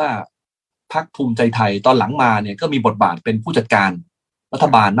นะครับว่าพรรคภูมิใจไทยตอนหลังมาเนี่ยก็มีบทบาทเป็นผู้จัดการรัฐ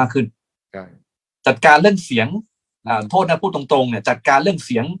บาลมากขึ้นจัดการเรื่องเสียงโทษนะพูดตรงๆเนี่ยจัดการเรื่องเ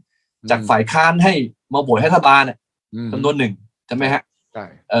สียงจากฝ่ายค้านให้มาโหวตให้รัฐบาลเนี่ยจำนวนหนึ่งใช่ไหมฮะ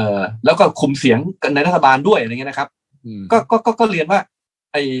แล้วก็คุมเสียงกันในรัฐบาลด้วยอะไรเงี้ยนะครับก็เรียนว่า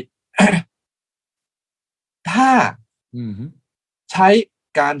ไอ ถ้าใช้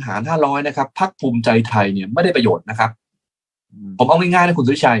การหาร500นะครับพรรคภูมิใจไทยเนี่ยไม่ได้ประโยชน์นะครับผมเอาง่ายๆนะคุณ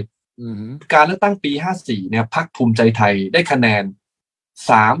สุทธิชัยการเลือกตั้งปี54เนี่ยพรรคภูมิใจไทยได้คะแนน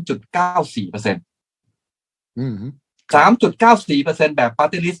 3.94% 3.94% แบบปา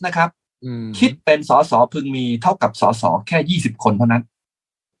ร์ตี้ลิสต์นะครับคิดเป็นสสพึงมีเท่ากับสสแค่20 คนเท่านั้น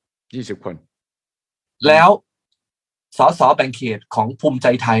20 คนแล้วสสแบ่งเขตของภูมิใจ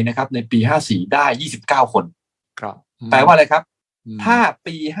ไทยนะครับในปี54ได้29 คนครับแปลว่าอะไรครับถ้า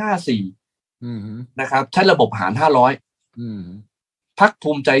ปี54นะครับใช้ระบบหาร500พรรค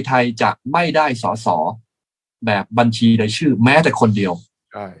ภูมิใจไทยจะไม่ได้สสแบบบัญชีรายชื่อแม้แต่คนเดียว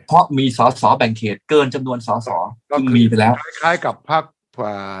เพราะมีสสแบ่งเขตเกินจำนวนสสซึ่งมีไปแล้วคล้ายกับพรรค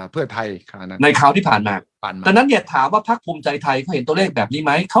เพื่อไทยในคราวที่ผ่านมาดังนั้นเนี่ยถามว่าพรรคภูมิใจไทยเขาเห็นตัวเลขแบบนี้ไห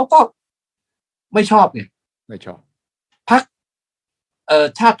มเขาก็ไม่ชอบเนี่ยไม่ชอบพรรค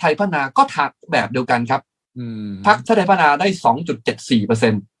ชาติไทยพัฒนาก็ทำแบบเดียวกันครับพรรคชาติไทยพัฒนาได้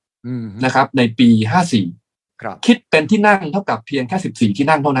 2.74% นะครับในปี54คิดเป็นที่นั่งเท่ากับเพียงแค่14ที่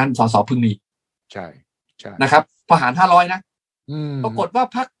นั่งเท่านั้นสสพึงมีใช่นะครับพอหาร500นะปรากฏว่า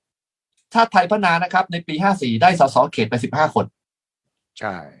พรรคชาติไทยพัฒนานะครับในปี54ได้สสเขตไป15 คนใ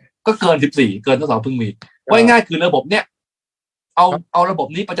ช่ก็เกิน14เกินสสพึงมีว่าง่ายคือระบบเนี้ยเอาระบบ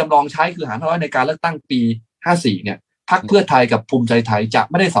นี้ประจำลองใช้คือหาร500ในการเลือกตั้งปี54เนี่ยพรรคเพื่อไทยกับภูมิใจไทยจะ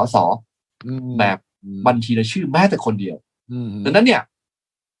ไม่ได้สสแบบบัญชีรายชื่อแม้แต่คนเดียวดังนั้นเนี่ย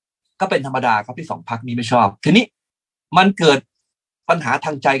ก็เป็นธรรมดาครับที่2 พรรคนี้ไม่ชอบทีนี้มันเกิดปัญหาท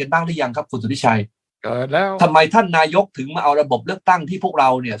างใจกันบ้างหรือยังครับคุณสุทธิชัยเกิดแล้วทำไมท่านนายกถึงมาเอาระบบเลือกตั้งที่พวกเรา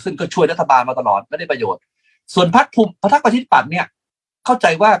เนี่ยซึ่งก็ช่วยรัฐบาลมาตลอดไม่ได้ประโยชน์ส่วนพรรคประชาธิปัตย์เนี่ยเข้าใจ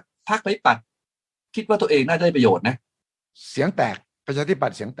ว่าพรรคประชาธิปัตย์คิดว่าตัวเองน่าจะได้ประโยชน์นะเสียงแตกประชาธิปัต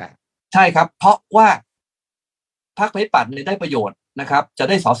ย์เสียงแตกใช่ครับเพราะว่าพรรคประชาธิปัตย์เนี่ยได้ประโยชน์ นะครับจะ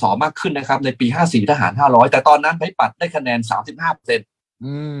ได้สสมากขึ้นนะครับในปี54ทหาร500แต่ตอนนั้นประชาธิปัตย์ได้คะแนน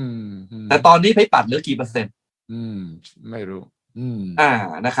35%แต่ตอนนี้ประชาธิปัตย์เหลือกี่เปอร์เซ็นต์ไม่รู้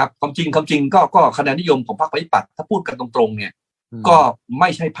นะครับความจริงก็คะแนนนิยมของพรรคประชาธิปัตย์ถ้าพูดกันตรงๆเนี่ยก็ไม่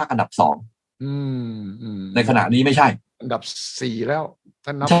ใช่พรรคอันดับ2ในขณะนี้ไม่ใช่อันดับ4แล้ว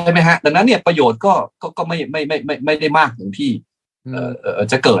ใช่ไหมฮะดังนั้นเนี่ยประโยชน์ก็ไม่ได้มากอย่างที่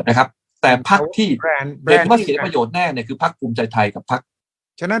จะเกิดนะครับแต่พรรคที่เห็นว่าเสียประโยชน์แน่เนี่ยคือพรรคภูมิใจไทยกับพรรค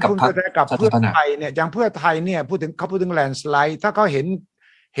ฉะนั้นภูมิใจไทยกับเพื่อไทยเนี่ยอย่างเพื่อไทยเนี่ยพูดถึงแลนด์สไลด์ถ้าเขาเ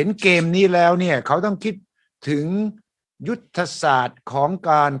ห็นเกมนี้แล้วเนี่ยเขาต้องคิดถึงยุทธศาสตร์ของ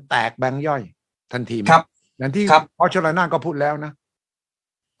การแตกแบงค์ย่อยทันทีครับอย่างที่พอชลน่านก็พูดแล้วนะ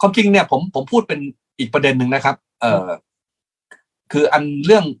ความจริงเนี่ยผมพูดเป็นอีกประเด็นหนึ่งนะครับคืออันเ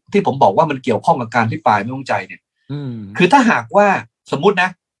รื่องที่ผมบอกว่ามันเกี่ยวข้องกับการอภิปรายไม่ไว้วางใจเนี่ยคือถ้าหากว่าสมมุตินะ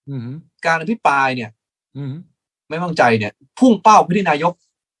การอภิปรายเนี่ยไม่ไว้วางใจเนี่ยพุ่งเป้าไปที่นายก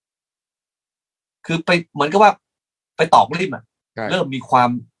คือไปเหมือนกับว่าไปตอกลิ่มเริ่มมีความ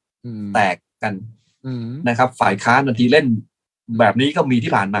แตกกันนะครับฝ่ายค้านบางทีเล่นแบบนี้ก็มี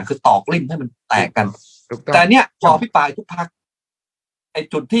ที่ผ่านมาคือตอกลิ่มให้มันแตกกันแต่เนี่ยพออภิปรายทุกพรรคไอ้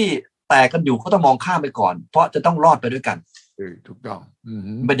จุดที่แตกกันอยู่ก็ต้องมองข้ามไปก่อนเพราะจะต้องรอดไปด้วยกันถูกต้อง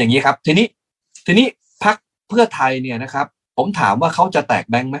เป็นอย่างนี้ครับทีนี้พรรคเพื่อไทยเนี่ยนะครับผมถามว่าเขาจะแตก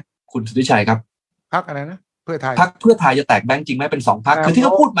แบงค์ไหมคุณสุทธิชัยครับพรรคอะไรนะเพื่อไทยพรรคเพื่อไทยจะแตกแบงค์จริงไหมเป็น2พรรคคือที่เข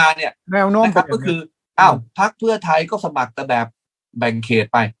าพูดมาเนี่ยแนวโน้มนะครับก็คือพรรคเพื่อไทยก็สมัครแต่แบบแบ่งเขต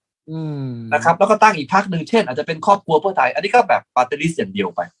ไปนะครับแล้วก็ตั้งอีกพรรคหนึ่งเช่นอาจจะเป็นครอบครัวเพื่อไทยอันนี้ก็แบบปาร์ตี้ลิสต์อย่างเดียว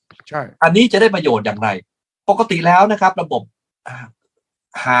ไปใช่อันนี้จะได้ประโยชน์อย่างไรปกติแล้วนะครับระบบ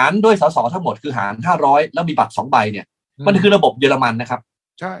หารด้วยสสทั้งหมดคือหาร500แล้วมีบัตร2ใบเนี่ยมันคือระบบเยอรมันนะครับ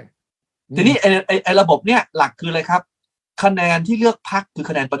ใช่ทีนี้ไอ้ระบบเนี่ยหลักคืออะไรครับคะแนนที่เลือกพรรคคือ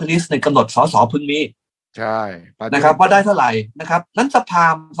คะแนนปาร์ตี้ลิสต์ในกำหนดสสพึงมีใช่นะครับว่าได้เท่าไหร่นะครับนั้นสภา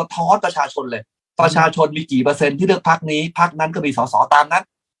สะท้อนประชาชนเลยประชาชนมีกี่เปอร์เซ็นต์ที่เลือกพรรคนี้พรรคนั้นก็มีสสตามนั้น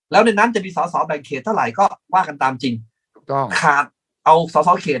แล้วในนั้นจะมีสสแบ่งเขตเท่าไหร่ก็ว่ากันตามจริงถูกต้องขาดเอาสส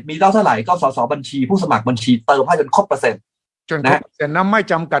เขตมีเท่าไหร่ก็สสบัญชีผู้สมัครบัญชีเติมให้จนครบเปอร์เซ็นต์จนครบเปอร์เซ็นต์นั้นไม่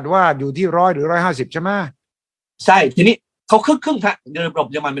จำกัดว่าอยู่ที่100หรือ150ใช่ไหมใช่ทีนี้เขาครึ่งฮะระบบ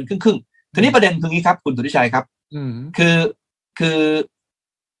เยอรมันเป็นครึ่งทีนี้ประเด็นคืองี้ครับคุณสุทธิชัยครับคือ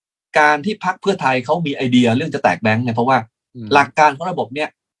การที่พรรคเพื่อไทยเขามีไอเดียเรื่องจะแตกแบงค์เนี่ยเพราะว่าหลักการของระบบเนี่ย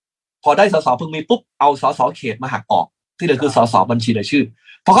พอได้สสพึงมีปุ๊บเอาสสเขตมาหักออกที่เหลือคือสสบัญชีรายชื่อ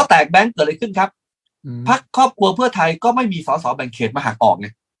พอเขาแตกแบงค์เกิดอะไรขึ้นครับพรรคครอบครัวเพื่อไทยก็ไม่มีสสแบ่งเขตมาหักออกไง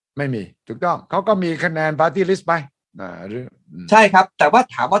ไม่มีถูกต้องเขาก็มีคะแนนปาร์ตี้ลิสต์ไปใช่ครับแต่ว่า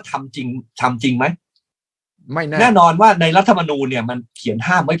ถามว่าทำจริงไหมไม่แน่นอนว่าในรัฐธรรมนูญเนี่ยมันเขียน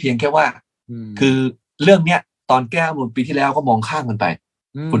ห้ามไว้เพียงแค่ว่าคือเรื่องเนี้ยตอนแก้รัฐธรรมนูญปีที่แล้วก็มองข้ามกันไป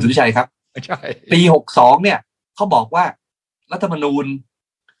คุณสุทธิชัยครับใช่ปี62เนี่ยเขาบอกว่ารัฐธรรมนูญ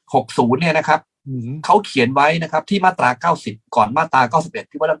60เนี่ยนะครับเขาเขียนไว้นะครับที่มาตรา90ก่อนมาตรา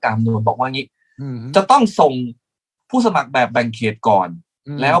91ที่ว่าการรัฐธรรมนูญบอกว่างี้จะต้องส่งผู้สมัครแบบแบ่งเขตก่อน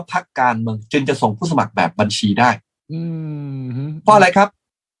แล้วพรรคการเมืองจึงจะส่งผู้สมัครแบบบัญชีได้เพราะอะไรครับ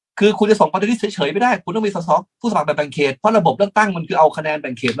คือคุณจะส่งปาร์ตี้ลิสต์เฉยๆไม่ได้คุณต้องมีสสผู้สมัครแบบแบ่งเขตเพราะระบบเลือกตั้งมันคือเอาคะแนนแ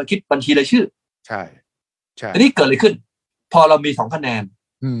บ่งเขตมาคิดบัญชีรายชื่อใช่ทีนี้เกิดอะไรขึ้นพอเรามี2คะแนน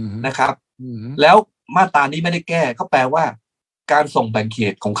นะครับแล้วมาตรานี้ไม่ได้แก้ก็แปลว่าการส่งแบ่งเข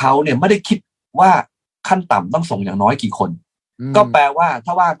ตของเขาเนี่ยไม่ได้คิดว่าขั้นต่ำต้องส่งอย่างน้อยกี่คนก็แปลว่าถ้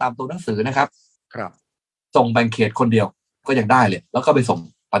าว่าตามตัวหนังสือนะครับส่งแบ่งเขตคนเดียวก็ยังได้เลยแล้วก็ไปส่ง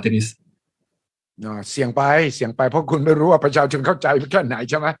ปาร์ตี้ลิสต์เสี่ยงไปเพราะคุณไม่รู้ว่าประชาชนเข้าใจแค่ไหน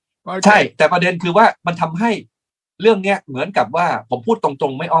ใช่ไหมใช่แต่ประเด็นคือว่ามันทำให้เรื่องนี้เหมือนกับว่าผมพูดตร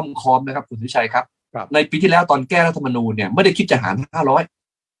งๆไม่อ้อมค้อมนะครับคุณสุทธิชัยครับในปีที่แล้วตอนแก้รัฐธรรมนูญเนี่ยไม่ได้คิดจะหาร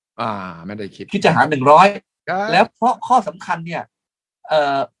500ไม่ได้คิดจะหาร100แล้วเพราะข้อสำคัญเนี่ย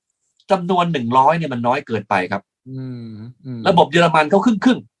จำนวน100เนี่ยมันน้อยเกินไปครับระบบเยอรมันเขาค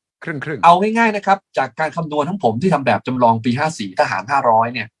รึ่งเอาง่ายๆนะครับจากการคำนวณทั้งผมที่ทำแบบจำลองปี54ทหาร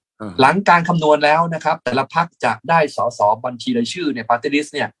500เนี่ยหลังการคำนวณแล้วนะครับแต่ละพรรคจะได้สสบัญชีรายชื่อเนี่ยปาร์ตี้ลิส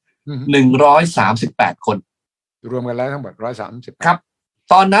ต์เนี่ย138คนรวมกันแล้วทั้งหมด130ครับ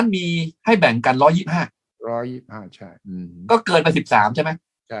ตอนนั้นมีให้แบ่งกัน125ใช่ก็เกินไป13ใช่ไหม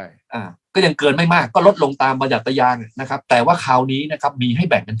ใช่ก็ยังเกินไม่มากก็ลดลงตามบัญญัติยางนะครับแต่ว่าคราวนี้นะครับมีให้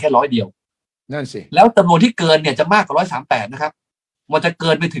แบ่งกันแค่100เดียวนั่นสิแล้วจำนวนที่เกินเนี่ยจะมากกว่า138นะครับมันจะเ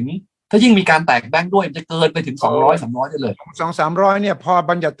กินไปถึงถ้ายิ่งมีการแตกแบงค์ด้วยจะเกินไปถึง200-300ได้เลย200-300เนี่ยพอ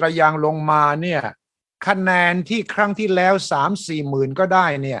บัญญัติยางลงมาเนี่ยคะแนนที่ครั้งที่แล้ว 3-4 หมื่นก็ได้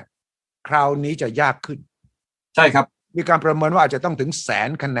เนี่ยคราวนี้จะยากขึ้นใช่ครับมีการประเมินว่าอาจจะต้องถึง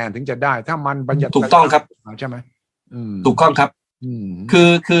100,000คะแนนถึงจะได้ถ้ามันบัญญัติถูกต้องครับใช่ไหมถูกต้องครับ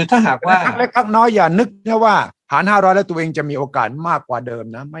คือถ้าหากว่าพรรคเล็กพรรคน้อยอย่านึกนะว่า หาร500แล้วตัวเองจะมีโอกาสมากกว่าเดิม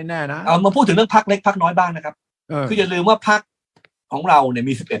นะไม่แน่นะเอามาพูดถึงเรื่องพรรคเล็กพรรคน้อยบ้างนะครับคืออย่าลืมว่าพรรคของเราเนี่ย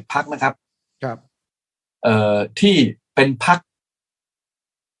มี11พรรคนะครับครับที่เป็นพรรค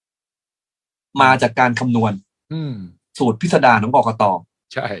มาจากการคำนวณสูตรพิสดารของกกต.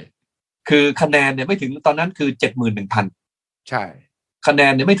ใช่คือคะแนนเนี่ยไม่ถึงตอนนั้นคือ 71,000 ใช่คะแน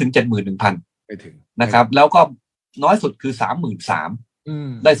นเนี่ยไม่ถึง 71,000 ไม่ถึงนะครับแล้วก็น้อยสุดคือ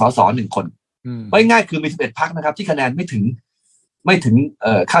 33,000 ได้สส1คนไม่ง่ายคือมี11พรรคนะครับที่คะแนนไม่ถึง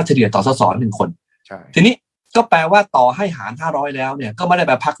ค่าเฉลี่ยต่อสส1คนทีนี้ก็แปลว่าต่อให้หาร500แล้วเนี่ยก็ไม่ได้แ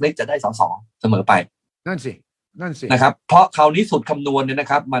ปลพรรคเล็กจะได้สสเสมอไปนั่นสินะครับเพราะคราวนี้สูตรคำนวณเนี่ยนะ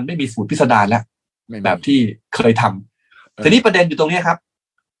ครับมันไม่มีสูตรพิสดารแล้วแบบที่เคยทำทีนี้ประเด็นอยู่ตรงนี้ครับ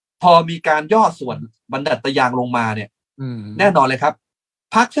พอมีการย่อส่วนบรรทัดตะยางลงมาเนี่ยแน่นอนเลยครับ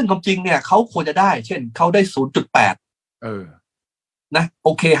พรรคซึ่งความจริงเนี่ยเขาควรจะได้เช่นเขาได้ 0.8 นะโอ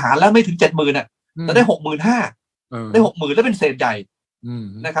เคหารแล้วไม่ถึง 70,000 น่ะแต่ได้ 65,000 ได้ 60,000 แล้วเป็นเศษใหญ่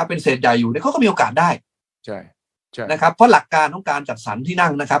นะครับเป็นเศษใหญ่อยู่เนี่ยเขาก็มีโอกาสได้ใช่นะครับเพราะหลักการของการจัดสรรที่นั่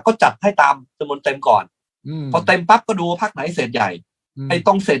งนะครับก็จัดให้ตามจำนวนเต็มก่อนพอเต็มปั๊บก็ดูพรรคไหนเศษใหญ่ไอ้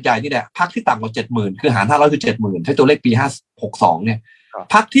ต้องเศษใหญ่นี่แหละพรรคที่ต่ำกว่า 70,000 คือหาร500คือ 70,000 ใช้ตัวเลขปี562เนี่ย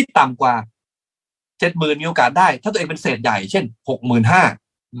พรรคที่ต่ำกว่า 70,000 มีโอกาสได้ถ้าตัวเองเป็นเศษใหญ่เช่น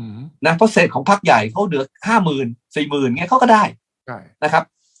 65,000 นะเพราะเศษของพรรคใหญ่เขาเหลือ 50,000 40,000 เงี้ยเขาก็ได้นะครับ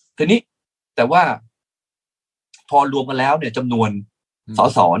ทีนี้แต่ว่าพอรวมกันแล้วเนี่ยจำนวนส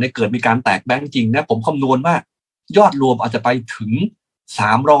สเนี่ยเกิดมีการแตกแบงค์จริงนะผมคำนวณว่ายอดรวมอาจจะไปถึง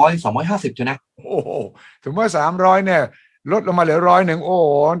300-250ใช่ไหมโอ้โหถึงว่า300เนี่ยลดลงมาเหลือ100โอ้โห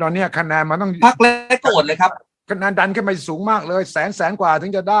ตอนนี้คะแนนมันต้องพรรคเล็กก็อดเลยครับคะแนนดันขึ้นไปสูงมากเลยแสนกว่าถึ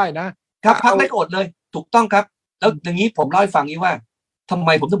งจะได้นะครับพรรคเล็กอดเลยถูกต้องครับแล้วอย่างนี้ผมเล่าให้ฟังนี้ว่าทำไม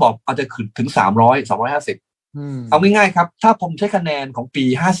ผมจะบอกอาจจะขึ้นถึง300-250เอาง่ายๆครับถ้าผมใช้คะแนนของปี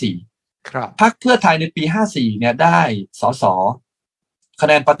54ครับพรรคเพื่อไทยในปี54เนี่ยได้สสคะ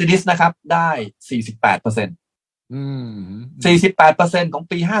แนนปฏิริษีนะครับได้ 48% 48% ของ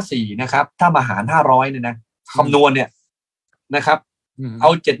ปี54นะครับถ้ามาหาร500เนี่ยนะคำนวณเนี่ยนะครับเอา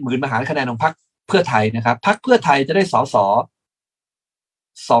 70,000 มาหารคะแนนของพรรคเพื่อไทยนะครับพรรคเพื่อไทยจะได้สส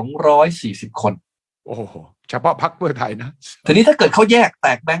240 คนโอ้โหเฉพาะพรรคเพื่อไทยนะทีนี้ถ้าเกิดเขาแยกแต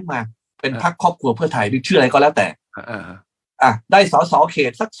กแบงค์มาเป็นพรรคครอบครัวเพื่อไทยหรือชื่ออะไรก็แล้วแต่ได้สสเข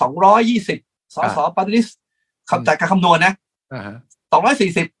ตสัก220สสปฏิริษีจากการคำนวณนะ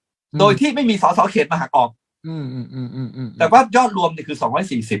240โดยที่ไม่มีสสเขตมาหักออกแต่ว่ายอดรวมเนี่ยคือ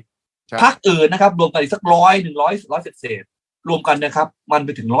240พรรคอื่นนะครับรวมกันอีกสัก100เศษรวมกันนะครับมันไป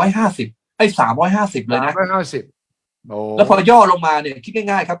ถึง150ไอ้350เลยนะ350แล้วพอย่อลงมาเนี่ยคิด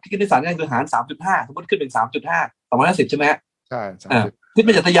ง่ายๆครับคิดกันด้วยสารง่ายคือหาร 3.5 สมมติขึ้นเป็น 3.5 250ใช่ไหมฮะใช่คิดเ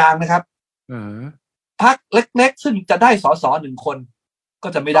ป็นจัตยางนะครับพรรคเล็กๆซึ่งจะได้สส1คนก็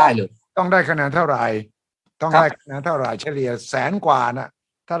จะไม่ได้เลยต้องได้คะแนนเท่าไหร่ต้องได้คะแนนเท่าไหร่เฉลี่ย100,000 กว่านะ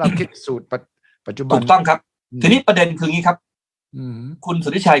ถ้าเราคิดสูตรปัจจุบันถูกต้องครับทีนี้ประเด็นคืองี้ครับคุณสุ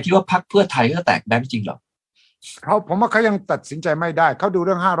ทธิชัยคิดว่าพรรคเพื่อไทยก็แตกแบงค์จริงเหรอผมว่าเขายังตัดสินใจไม่ได้เขาดูเ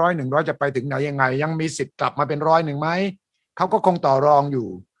รื่อง500-100จะไปถึงไหนยังไงยังมีสิทธิ์กลับมาเป็น100ไหมเขาก็คงต่อรองอยู่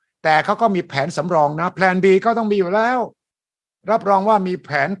แต่เขาก็มีแผนสำรองนะแผน B ก็ต้องมีอยู่แล้วรับรองว่ามีแผ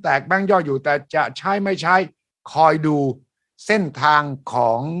นแตกแบงค์ย่ออยู่แต่จะใช้ไม่ใช้คอยดูเส้นทางข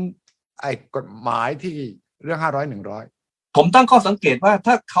องไอ้กฎหมายที่เรื่อง500-100ผมตั้งข้อสังเกตว่า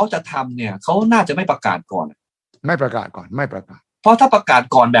ถ้าเขาจะทำเนี่ยเขาน่าจะไม่ประกาศก่อนไม่ประกาศก่อนไม่ประกาศเพราะถ้าประกาศ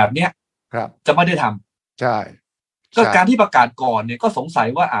ก่อนแบบเนี้ยครับจะไม่ได้ทำใช่ก็การที่ประกาศก่อนเนี่ยก็สงสัย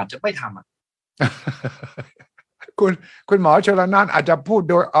ว่าอาจจะไม่ทำคุณหมอชลนานอาจจะพูด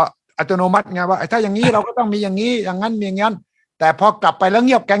โดยอัตโนมัติไงว่าถ้าอย่างนี้เราก็ต้องมีอย่างนี้อย่างนั้นมีอย่างนั้นแต่พอกลับไปแล้วเ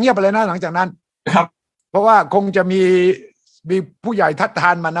งียบไปเลยนะหลังจากนั้นครับเพราะว่าคงจะมีผู้ใหญ่ทัดท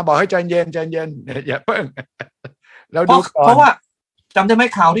านมันนะบอกให้ใจเย็นอย่าเพิ่งแล้วดูเพราะว่าจำได้ไหม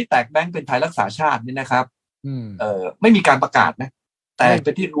ข่าวที่แตกแบงค์เป็นไทยรักษาชาตินี่นะครับไม่มีการประกาศนะแต่เ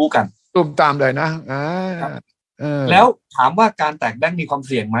ป็นที่รู้กันตุ่มตามเลยนะแล้วถามว่าการแตกแบงค์มีความเ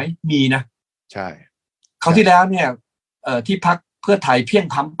สี่ยงไหมมีนะใช่คราวที่แล้วเนี่ยที่พรรคเพื่อไทยเพี้ยง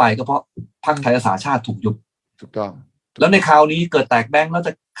พล้ำไปก็เพราะพรรคไทยรักษาชาติถูกยุบถูกต้องแล้วในคราวนี้เกิดแตกแบงค์แล้วจ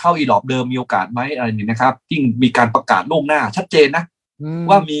ะเข้าอีหลอบเดิมมีโอกาสไหมอะไรนี่นะครับยิ่งมีการประกาศล่วงหน้าชัดเจนนะ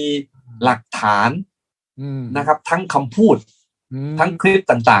ว่ามีหลักฐานนะครับทั้งคำพูดทั้งคลิป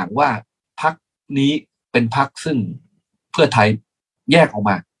ต่างๆว่าพรรคนี้เป็นพรรคซึ่งเพื่อไทยแยกออก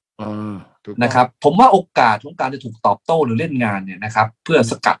มานะครับผมว่าโอกาสของการจะถูกตอบโต้หรือเล่นงานเนี่ยนะครับเพื่อ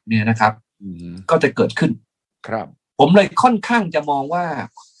สกัดเนี่ยนะครับก็จะเกิดขึ้นครับผมเลยค่อนข้างจะมองว่า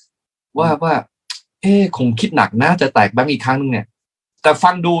คงคิดหนักนะจะแตกแบงค์อีกครั้งนึงเนี่ยแต่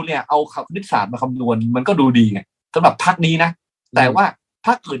ฟังดูเนี่ยเอาคณิตศาสตร์มาคำนวณมันก็ดูดีไงสำหรับพรรคนี้นะแต่ว่าพร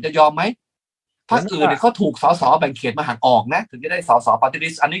รคอื่นจะยอมไหม พรรคอื่นเนี่ยเขาถูกสสแบ่งเขตมาหักออกนะถึงจะได้สสปาร์ตี้ลิ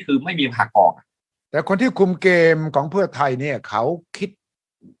สต์อันนี้คือไม่มีหักออกแต่คนที่คุมเกมของเพื่อไทยเนี่ยเขาคิด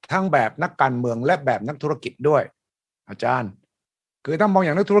ทั้งแบบนักการเมืองและแบบนักธุรกิจด้วยอาจารย์คือถ้ามองอ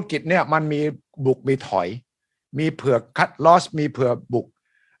ย่างนักธุรกิจเนี่ยมันมีบุกมีถอยมีเผื่อคัดลอสมีเผื่อบุก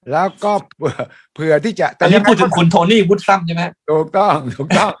แล้วก็เผื่อที่จะแต่นี่พูดถึงคุณโทนี่วูดซัมใช่ไหมถูกต้อง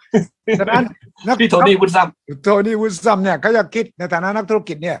ฉะนั้นพี่โทนี่วูดซัมเนี่ยเขาจะคิดในฐานะนักธุร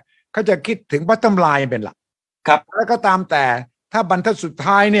กิจเนี่ยเขาจะคิดถึงบัตเทิลไลน์เป็นหลักครับแล้วก็ตามแต่ถ้าบรรทัดสุด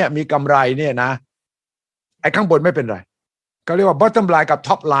ท้ายเนี่ยมีกำไรเนี่ยนะไอ้ข้างบนไม่เป็นไรเขาเรียกว่า bottom line กับ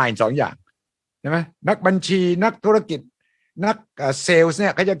top line 2 อย่างใช่ไหมนักบัญชีนักธุรกิจนักเซลส์เนี่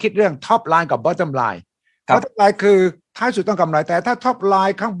ยเขาจะคิดเรื่อง top line กับ bottom line bottom line คือท้ายสุดต้องกำไรแต่ถ้า top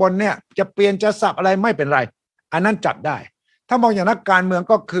line ข้างบนเนี่ยจะเปลี่ยนจะสับอะไรไม่เป็นไรอันนั้นจับได้ถ้ามองอย่างนักการเมือง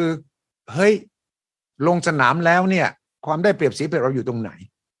ก็คือเฮ้ยลงสนามแล้วเนี่ยความได้เปรียบเสียเปรียบเราอยู่ตรงไหน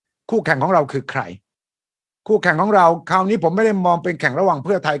คู่แข่งของเราคือใครคู่แข่งของเราคราวนี้ผมไม่ได้มองเป็นแข่งระหว่างเ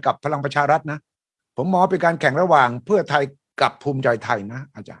พื่อไทยกับพลังประชารัฐนะผมมองเป็นการแข่งระหว่างเพื่อไทยกับภูมิใจไทยนะ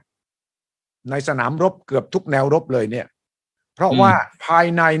อาจารย์ในสนามรบเกือบทุกแนวรบเลยเนี่ยเพราะว่าภาย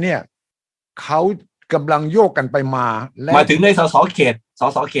ในเนี่ยเขากำลังโยกกันไปมามาถึงในสสเขต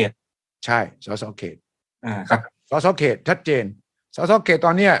ใช่สสเขตครับสสเขตชัดเจนสสเขตต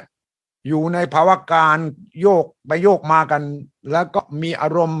อนเนี้ยอยู่ในภาวะการโยกไปโยกมากันแล้วก็มีอา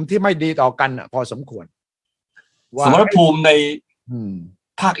รมณ์ที่ไม่ดีต่อกันพอสมควรสมรภูมิใน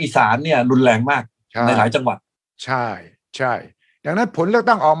ภาคอีสานเนี่ยรุนแรงมากในหลายจังหวัดใช่ดังนั้นผลเลือก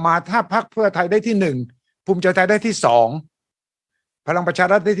ตั้งออกมาถ้าพรรคเพื่อไทยได้ที่1ภูมิใจไทยได้ที่2พลังประชา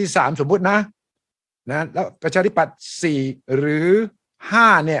รัฐได้ที่3สมมุตินะแล้วประชาธิปัตย์4หรือ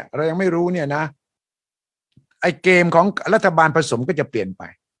5เนี่ยเรายังไม่รู้เนี่ยนะไอ้เกมของรัฐบาลผสมก็จะเปลี่ยนไป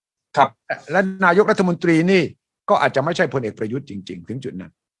ครับและนายกรัฐมนตรีนี่ก็อาจจะไม่ใช่พลเอกประยุทธ์จริงๆถึงจุดนั้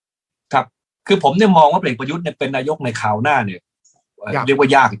นครับคือผมเนี่ยมองว่าพลเอกประยุทธ์เนี่ยเป็นนายกในคราวหน้าเนี่ยเรียกว่า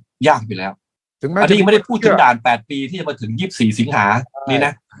ยากอยู่แล้วอันนี้ยังไม่ได้พูดถึงด่าน8 ปีที่จะมาถึง24 สิงหานี่น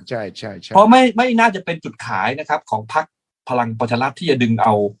ะใช่เพราะไม่น่าจะเป็นจุดขายนะครับของพรรคพลังประชารัฐที่จะดึงเอ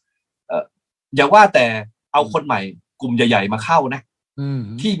าอย่าว่าแต่เอาคนใหม่กลุ่มใหญ่ๆมาเข้านะ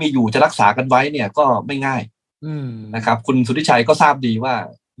ที่มีอยู่จะรักษากันไว้เนี่ยก็ไม่ง่ายนะครับคุณสุทธิชัยก็ทราบดีว่า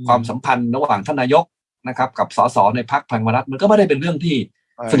ความสัมพันธ์ระหว่างท่านนายกนะครับกับสสในพรรคพลังประชารัฐมันก็ไม่ได้เป็นเรื่องที่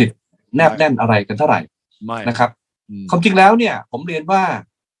สนิทแนบแน่นอะไรกันเท่าไหร่นะครับความจริงแล้วเนี่ยผมเรียนว่า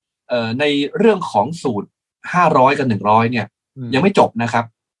ในเรื่องของสูตร500กับ100เนี่ยยังไม่จบนะครับ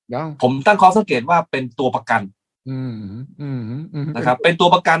ผมตั้งข้อสังเกตว่าเป็นตัวประกันนะครับเป็นตัว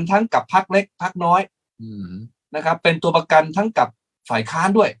ประกันทั้งกับพรรคเล็กพรรคน้อยนะครับเป็นตัวประกันทั้งกับฝ่ายค้าน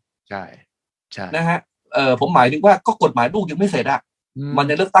ด้วยใช่นะฮะผมหมายถึงว่าก็กฎหมายลูกยังไม่เสร็จอ่ะมัน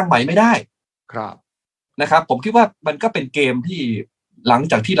จะเลือกตั้งใหม่ไม่ได้ครับนะครับผมคิดว่ามันก็เป็นเกมที่หลัง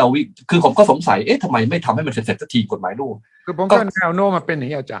จากที่เราคือผมก็สงสัยทำไมไม่ทำให้มันเสร็จสักทีกฎหมายลูกคือผมก็แนวโน้มมาเป็นอย่า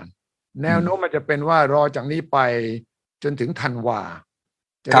งนี้อาจารย์แนวโน้มมันจะเป็นว่ารอจากนี้ไปจนถึงธันวา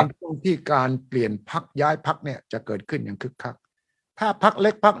จะเป็นช่วงที่การเปลี่ยนพรรคย้ายพรรคเนี่ยจะเกิดขึ้นอย่างคึกคักถ้าพรรคเ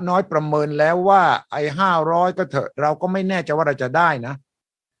ล็กพรรคน้อยประเมินแล้วว่าไอ้500ก็เถอะเราก็ไม่แน่ใจว่าเราจะได้นะ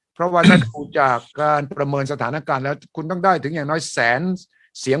เพราะว่าถ้าดูจากการประเมินสถานการณ์แล้วคุณต้องได้ถึงอย่างน้อย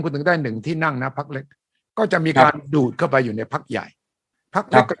100,000 เสียงคุณถึงได้1 ที่นั่งนะพรรคเล็กก็จะมีการดูดเข้าไปอยู่ในพรรคใหญ่พรรค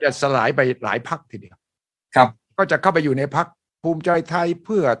เล็กก็จะสลายไปหลายพรรคทีเดียวครับก็จะเข้าไปอยู่ในพรรคภูมิใจไทยเ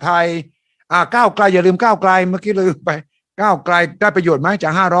พื่อไทยก้าวไกลอย่าลืมก้าวไกลเมื่อกี้ลืมไปก้าวไกลได้ประโยชน์ไหมจา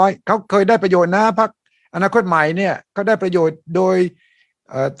ก500เขาเคยได้ประโยชน์นะพรรคอนาคตใหม่เนี่ยเขาได้ประโยชน์โดย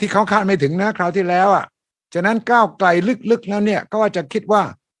ที่เขาคาดไม่ถึงนะคราวที่แล้วฉะนั้นก้าวไกลลึกๆแล้วเนี่ยก็จะคิดว่า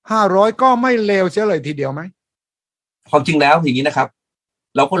500ก็ไม่เลวเสียเลยทีเดียวไหมความจริงแล้วอย่างนี้นะครับ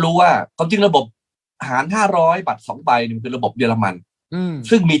เราก็รู้ว่าความจริงระบบหาร500บัตร2 ใบนี่คือระบบเยอรมัน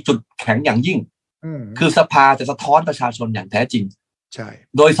ซึ่งมีจุดแข็งอย่างยิ่งคือสภาจะสะท้อนประชาชนอย่างแท้จริงใช่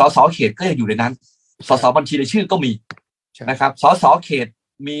โดยสสเขตก็ยังอยู่ในนั้นสสบัญชีรายชื่อก็มีนะครับสสเขต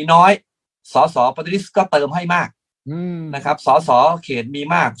มีน้อยสสปฏิริษีก็เติมให้มากนะครับสสเขตมี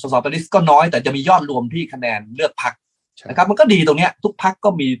มากสสปฏิริษีก็น้อยแต่จะมียอดรวมที่คะแนนเลือกพรรคนะครับมันก็ดีตรงเนี้ยทุกพรรคก็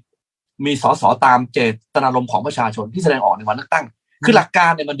มีสสตามเจตนารมณ์ของประชาชนที่แสดงออกในวันเลือกตั้งคือหลักกา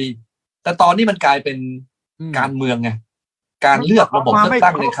รเนี่ยมันดีแต่ตอนนี้มันกลายเป็นการเมืองไงการเลือกระบบเลือก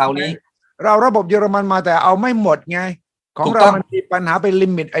ตั้งในคราวนี้เราระบบเยอรมันมาแต่เอาไม่หมดไงของเรามันมีปัญหาไปลิ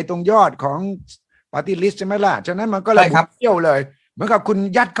มิตไอ้ตรงยอดของปาร์ตี้ลิสต์ใช่ไหมล่ะฉะนั้นมันก็เลยเที่ยวเลยเหมือนกับคุณ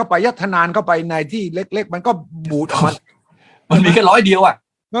ยัดเข้าไปยัดทนานเข้าไปในที่เล็กๆมันก็บูดออกมามันมีแค่100 เดียว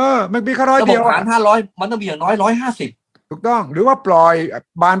มันมีแค่100 เดียวหาร500มันต้องมีอย่างน้อย150ถูกต้องหรือว่าปล่อย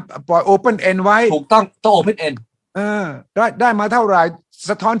โอเพ่นเอ็นไว้ถูกต้องโอเพ่นเอ็นได้มาเท่าไหร่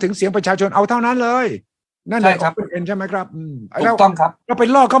สะท้อนถึงเสียงประชาชนเอาเท่านั้นเลย นั่นแหละครับเป็นใช่ไหมครับถูกต้องครับเราไป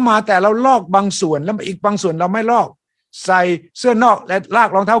ลอกเข้ามาแต่เราลอกบางส่วนแล้วอีกบางส่วนเราไม่ลอกใส่เสื้อนอกและลาก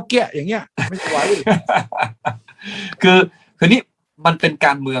รองเท้าเกี้ยอย่างเงี้ยไม่ไหว คือนี่มันเป็นก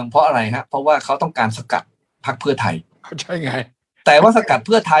ารเมืองเพราะอะไรฮะเพราะว่าเขาต้องการสกัดพรรคเพื่อไทยใช่ไงแต่ว่าสกัดเ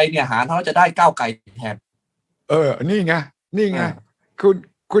พื่อไทยเนี่ยหาเท่าจะได้ก้าวไกลแทนนี่ไง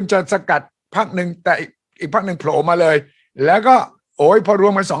คุณจะสกัดพรรคหนึ่งแต่อีกพรรคหนึ่งโผล่มาเลยแล้วก็โอ้ยพอร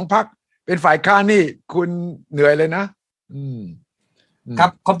วมกัน2 พรรคเป็นฝ่ายค้านนี่คุณเหนื่อยเลยนะครับ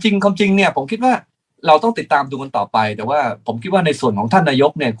ความจริงเนี่ยผมคิดว่าเราต้องติดตามดูกันต่อไปแต่ว่าผมคิดว่าในส่วนของท่านนาย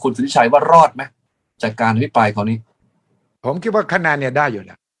กเนี่ยคุณสุทธิชัยว่ารอดไหมจากการอภิปรายเขานี้ผมคิดว่าคะแนนเนี่ยได้อยู่แ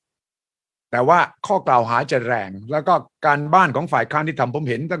ล้วแต่ว่าข้อกล่าวหาจะแรงแล้วก็การบ้านของฝ่ายค้านที่ทำผม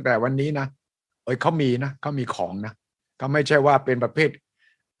เห็นตั้งแต่วันนี้นะเขามีของนะก็ไม่ใช่ว่าเป็นประเภท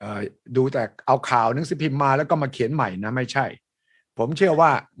ดูแต่เอาข่าวหนังสือพิมพ์มาแล้วก็มาเขียนใหม่นะไม่ใช่ผมเชื่อว่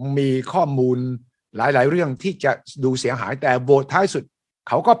ามีข้อมูลหลายๆเรื่องที่จะดูเสียหายแต่โหวตท้ายสุดเ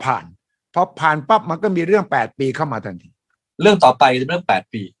ขาก็ผ่านพอผ่านปั๊บมันก็มีเรื่อง8 ปีเข้ามาทันทีเรื่องต่อไปเรื่อง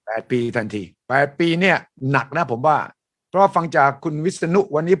8 ปี8 ปีทันที8 ปีเนี่ยหนักนะผมว่าเพราะฟังจากคุณวิษณุ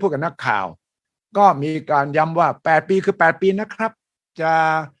วันนี้พูดกับนักข่าวก็มีการย้ำว่า8 ปีคือ8 ปีนะครับจะ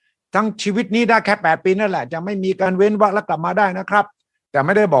ทั้งชีวิตนี้ได้แค่8 ปีนั่นแหละจะไม่มีการเว้นวรรคแล้วกลับมาได้นะครับแต่ไ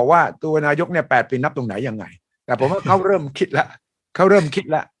ม่ได้บอกว่าตัวนายกเนี่ย8 ปีนับตรงไหนยังไงแต่ผมว่าเขาเริ่มคิดแล้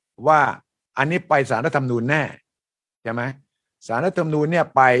วว่าอันนี้ไปศาลรัฐธรรมนูญแน่ใช่ไหมศาลรัฐธรรมนูญเนี่ย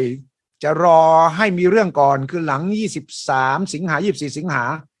ไปจะรอให้มีเรื่องก่อนคือหลัง23 สิงหา24 สิงหา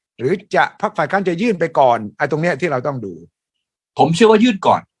หรือจะพรรคฝ่ายค้านจะยื่นไปก่อนไอ้ตรงเนี้ยที่เราต้องดูผมเชื่อว่ายื่น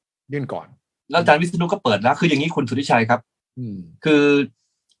ก่อนแล้วอาจารย์วิษณุก็เปิดแล้วคืออย่างนี้คุณสุทธิชัยครับคือ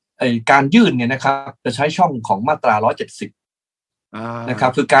การยื่นเนี่ยนะครับจะใช้ช่องของมาตรา170นะครั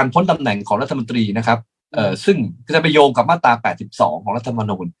บคือการพ้นตำแหน่งของรัฐมนตรีนะครับซึ่งจะไปโยงกับมาตรา82ของรัฐธรรม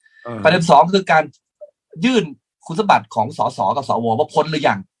นูญ82คือการยื่นคุณสมบัติของสสกับสวว่าพ้นหรือ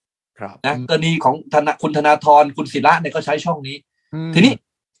ยังนะกรณีของคุณธนาธรคุณศิระเนี่ยก็ใช้ช่องนี้ทีนี้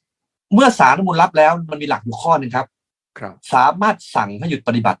เมื่อศาลอนุมัติรับแล้วมันมีหลักอยู่ข้อนึงครับสามารถสั่งให้หยุดป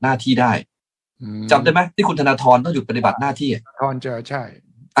ฏิบัติหน้าที่ได้จำได้ไหมที่คุณธนาธรต้องหยุดปฏิบัติหน้าที่ธรจะใช่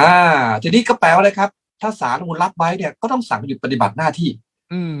ทีนี้ก็แปลว่าอะไรครับถ้าศาลอนุมัติรับไว้เนี่ยก็ต้องสั่งหยุดปฏิบัติหน้าที่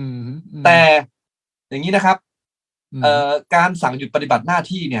แต่อย่างนี้นะครับการสั่งหยุดปฏิบัติหน้า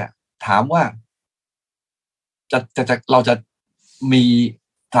ที่เนี่ยถามว่าเราจะมี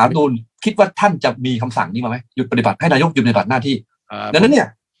ศาลนูนคิดว่าท่านจะมีคำสั่งนี้มาไหมหยุดปฏิบัติให้นายกหยุดปฏิบัติหน้าที่ดังนั้นเนี่ย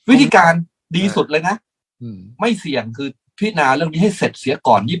วิธีการดีสุดเลยนะไม่เสี่ยงคือพิจารณาเรื่องนี้ให้เสร็จเสีย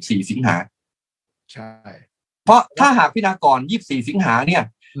ก่อน24 สิงหาใช่เพราะถ้าหากพิจารณาก่อน24 สิงหาเนี่ย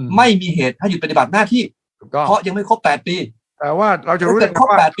ไม่มีเหตุให้หยุดปฏิบัติหน้าที่เพราะยังไม่ครบ8 ปีแต่ว่าเราจะรู้ได้ครบ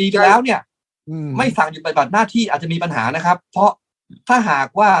8 ปีไปแล้วเนี่ยไม่สั่งหยุดปฏิบัติหน้าที่อาจจะมีปัญหานะครับเพราะถ้าหาก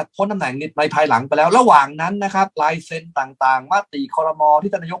ว่าพ้นตำแหน่งในภายหลังไปแล้วระหว่างนั้นนะครับลายเซ็นต่างๆมติครม.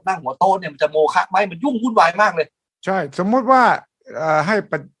ที่ท่านนายกนั่งหัวโต๊ะเนี่ยมันจะโมฆะไหมมันยุ่งวุ่นวายมากเลยใช่สมมติว่าให้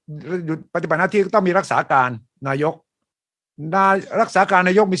หยุดปฏิบัติหน้าที่ก็ต้องมีรักษาการนายกรักษาการ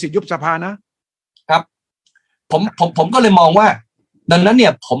นายกมีสิทธิยุบสภานะครับผมก็เลยมองว่าดังนั้นเนี่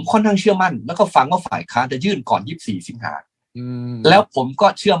ยผมค่อนข้างเชื่อมั่นแล้วก็ฟังว่าฝ่ายค้านจะยื่นก่อน24 สิงหาแล้วผมก็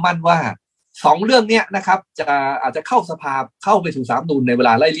เชื่อมั่นว่า2 เรื่องเนี้ยนะครับอาจจะเข้าสภาเข้าไปสู่ศาลรัฐธรรมนูญในเวล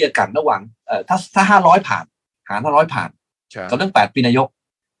าไล่เลี่ยกันระหว่างถ้า500ผ่านหาร500ผ่านกับเรื่อง8 ปีนายก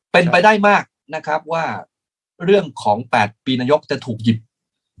เป็นไปได้มากนะครับว่าเรื่องของ8 ปีนายกจะถูกหยิบ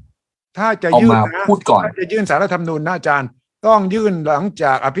ถ้าจะยื่นพูดก่อนถ้าจะยื่นศาลรัฐธรรมนูญนะอาจารย์ต้องยื่นหลังจ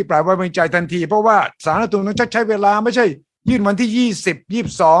ากอภิปรายไว้วางใจทันทีเพราะว่าศาลรัฐธรรมนูญต้องใช้เวลาไม่ใช่ยื่นวันที่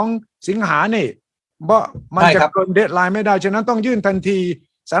22 สิงหานี่เพราะมันจะเกินเดดไลน์ไม่ได้ฉะนั้นต้องยื่นทันที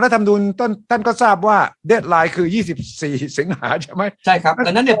ศาลรัฐธรรมนูญท่านก็ทราบว่าเดดไลน์คือ24 สิงหาใช่ไหมใช่ครับ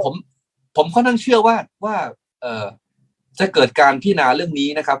ดังนั้นเนี่ยผมค่อนข้างเชื่อว่าจะเกิดการพิจารณาเรื่องนี้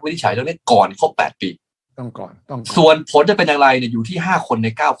นะครับวินิจฉัยเรื่องนี้ก่อนครบ8 ปีต้องส่วนผลจะเป็นอย่างไรเนี่ยอยู่ที่5 คนใน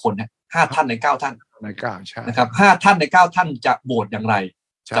 9 คนนะ5 ท่านใน 9 ท่านใน9ใช่นะครับ5 ท่านใน 9 ท่านจะโหวตอย่างไร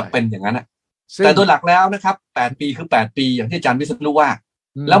จะเป็นอย่างนั้นนะแต่โดยหลักแล้วนะครับ8 ปีคือ8 ปีอย่างที่อาจารย์วิษณุว่า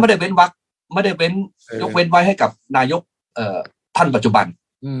แล้วไม่ได้เว้นวรรคไม่ได้เว้นยกเว้นไว้ให้กับนายกท่านปัจจุบัน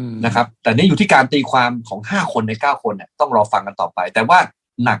นะครับแต่นี่อยู่ที่การตีความของ5 คนใน 9 คนเนี่ยต้องรอฟังกันต่อไปแต่ว่า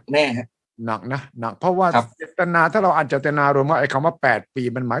หนักแน่หนักเพราะว่าเจตนาถ้าเราอ่านเจตนารวมว่าไอ้คำว่า8 ปี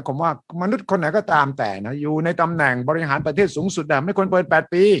มันหมายความว่ามนุษย์คนไหนก็ตามแต่นะอยู่ในตำแหน่งบริหารประเทศสูงสุดไม่ควรเปิด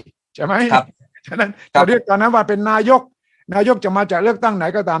8 ปีใช่ไหมครับฉะนั้นเราเรียกตอนนั้นว่าเป็นนายกจะมาจากเลือกตั้งไหน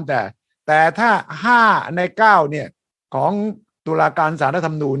ก็ตามแต่ถ้า5 ใน 9เนี่ยของตุลาการศาลรัฐธร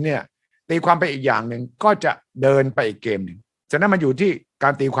รมนูญเนี่ยตีความไปอีกอย่างหนึ่งก็จะเดินไปอีกเกมหนึ่งฉะนั้นมันอยู่ที่กา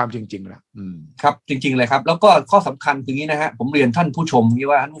รตีความจริงๆแล้วครับจริงๆเลยครับแล้วก็ข้อสำคัญคืองี้นะฮะผมเรียนท่านผู้ชมนี้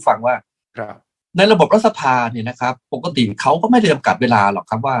ว่าท่านผู้ฟังว่าครับ ในระบบรัฐสภาเนี่ยนะครับปกติเขาก็ไม่ได้จำกัดเวลาหรอก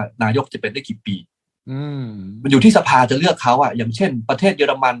ครับว่านายกจะเป็นได้กี่ปีมันอยู่ที่สภาจะเลือกเขาอย่างเช่นประเทศเยอ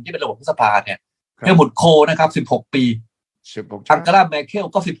รมันที่เป็นระบบรัฐสภาเนี่ยเฮลมุตโคลนะครับ16 ปีอังการาเมเคิล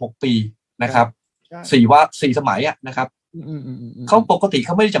ก็16 ปีนะครับ4 สมัยนะครับเขาปกติเข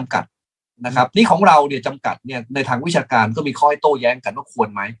าไม่ได้จำกัดนะครับนี่ของเราเนี่ยจำกัดเนี่ยในทางวิชาการก็มีข้อโต้แย้งกันว่าควร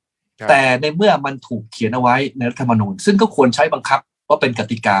ไหมแต่ในเมื่อมันถูกเขียนเอาไว้ในรัฐธรรมนูญซึ่งก็ควรใช้บังคับว่าเป็นก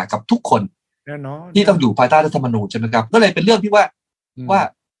ติกากับทุกคนที่ต้องอยู่ภายใต้รัฐธรรมนูญใช่ไหมครับก็เลยเป็นเรื่องที่ว่า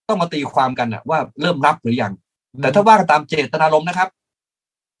ต้องมาตีความกันว่าเริ่มนับหรือยังแต่ถ้าว่ากันตามเจตนารมณ์นะครับ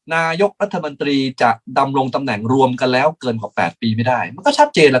นายกรัฐมนตรีจะดำรงตำแหน่งรวมกันแล้วเกินกว่า8 ปีไม่ได้มันก็ชัด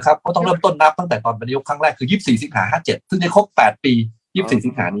เจนแหละครับเพราะต้องเริ่มต้นนับตั้งแต่ตอนเป็นนายกครั้งแรกคือ24 สิงหา 57ซึ่งจะครบ8 ปี24 สิ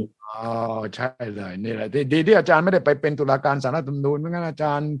งหานี้ใช่เลยนี่แหละดีที่อาจารย์ไม่ได้ไปเป็นตุลาการศาลรัฐธรรมนูญไม่งั้นอาจ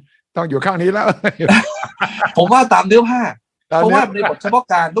ารย์ต้องอยู่ข้างนี้แล้ว ผมว่าตามเนื้อผ้าเพราะว่าในบทเฉพาะ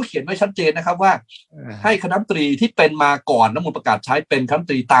การก็เขียนไว้ชัดเจนนะครับว่าให้คณะรัฐมนตรีที่เป็นมาก่อนรัฐธรรมนูญประกาศใช้เป็นคณะรัฐมน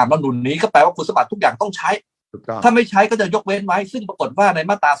ตรีตามรัฐธรรมนูญนี้ก็แปลว่าคุณสมบัติทุกอย่างต้องใช้ถ้าไม่ใช้ก็จะยกเว้นไว้ซึ่งปรากฏว่าใน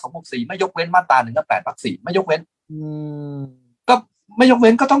มาตรา264ไม่ยกเว้นมาตรา158 วรรค 4ไม่ยกเว้นก็ไม่ยกเ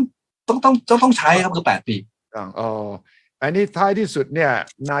ว้นก็ต้องใช้ครับคือ8 ปีอันนี้ท้ายที่สุดเนี่ย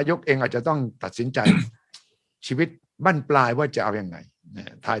นายกเองอาจจะต้องตัดสินใจ ชีวิตบั้นปลายว่าจะเอาอย่างไง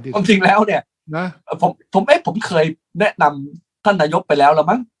ท้ายที่สุดจริงแล้วเนี่ยนะผมเคยแนะนำท่านนายกไปแล้ว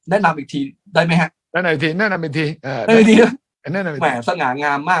มั้งแนะนำอีกทีได้ไหมฮะแนะนำอีกทีแนะนำอีกทีแหมสง่าง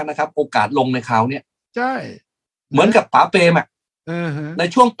ามมากนะครับโอกาสลงในคราวนี้ใช่เหมือนกับป๋าเปรมใน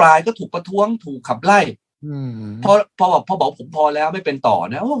ช่วงปลายก็ถูกประท้วงถูกขับไล่พอบอกผมพอแล้วไม่เป็นต่อ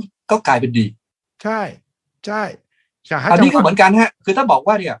นะก็กลายเป็นดีใช่อันนี้ก็เหมือนกันฮะคือถ้าบอก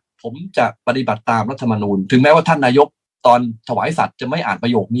ว่าเนี่ยผมจะปฏิบัติตามรัฐธรรมนูญถึงแม้ว่าท่านนายกตอนถวายสัตย์จะไม่อ่านปร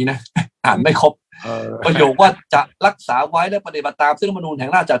ะโยคนี้นะอ่านไม่ครบประโยคว่าจะรักษาไว้และปฏิบัติตามซึ่งรัฐธรรมนูญแห่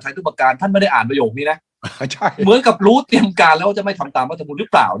งราชอาณาจักรไทยทุกประการท่านไม่ได้อ่านประโยคนี้นะใช่เหมือนกับรู้เตรียมการแล้วว่าจะไม่ทำตามรัฐธรรมนูญหรือ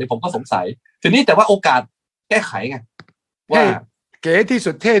เปล่าเนี่ยผมก็สงสัยทีนี้แต่ว่าโอกาสแก้ไขไงว่าเก๋ที่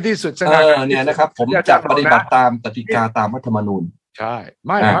สุดเท่ที่สุดเนี่ยนะครับผมจะปฏิบัติตามกติกาตามรัฐธรรมนูญใช่ไ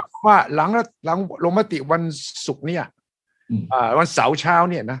ม่ครับว่าหลังลงมติวันศุกร์เนี่ยวันเสาร์เช้า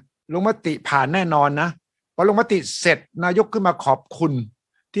เนี่ยนะลงมติผ่านแน่นอนนะพอลงมติเสร็จนายกขึ้นมาขอบคุณ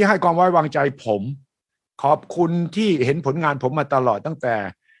ที่ให้ความไว้วางใจผมขอบคุณที่เห็นผลงานผมมาตลอดตั้งแต่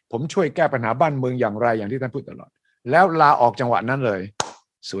ผมช่วยแก้ปัญหาบ้านเมืองอย่างไรอย่างที่ท่านพูดตลอดแล้วลาออกจังหวะนั้นเลย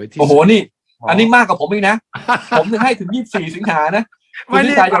สวยที่โอ้โหนี่อันนี้มากกว่าผมอีกนะผมจะให้ถึง24 สิงหานะไม่ไ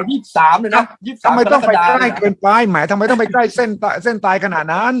ด้จาก23เลยนะ23ทำไมต้องไปใกล้เกินไปหมายทำไมต้องไปใกล้เส้นตายขนาด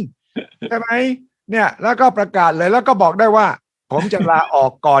นั้นใช่ไหมเนี่ยแล้วก็ประกาศเลยแล้วก็บอกได้ว่าผมจะลาออ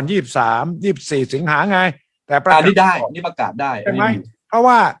กก่อน24 สิงหาไงแต่ประกาศได้นี่ประกาศได้ใช่ไหมเพราะ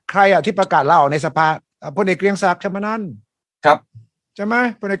ว่าใครที่ประกาศลาออกในสภาพลเอกเกรียงศักดิ์ใช่ไหมนั่นครับใช่ไหม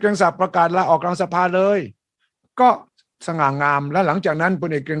พลเอกเกรียงศักดิ์ประกาศลาออกกลางสภาเลยก็สง่างามและหลังจากนั้นพล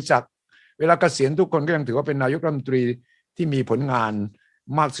เอกเกรียงศักดิ์เวลาเกษียณทุกคนก็ยังถือว่าเป็นนายกรัฐมนตรีที่มีผลงาน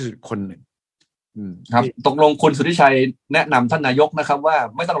มากที่สุดคนหนึ่งครับตกลงคุณสุทธิชัยแนะนำท่านนายกนะครับว่า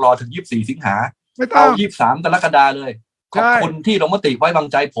ไม่ต้องรอถึง24 สิงหาเอา23 กรกฎาคมเลยขอบคุณที่ลงมติไว้วาง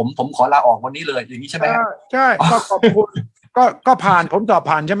ใจผมขอลาออกวันนี้เลยอย่างนี้ใช่ไหมใช่ก็ขอบคุณก็ผ่านผมตอบ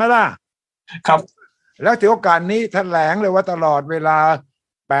ผ่านใช่ไหมล่ะครับแล้วถือโอกาสนี้แถลงเลยว่าตลอดเวลา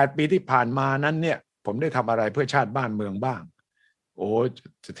8 ปีที่ผ่านมานั้นเนี่ยผมได้ทำอะไรเพื่อชาติบ้านเมืองบ้างโอ้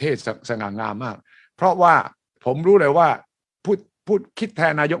เทศสง่างามมากเพราะว่าผมรู้เลยว่าพูดคิดแท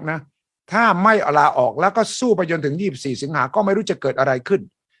นนายกนะถ้าไม่ลาออกแล้วก็สู้ไปจนถึง24 สิงหาก็ไม่รู้จะเกิดอะไรขึ้น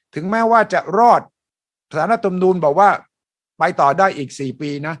ถึงแม้ว่าจะรอดศาลรัฐธรรมนูญบอกว่าไปต่อได้อีก4 ปี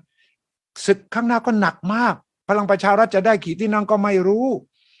นะศึกข้างหน้าก็หนักมากพลังประชารัฐจะได้กี่ที่นั่งก็ไม่รู้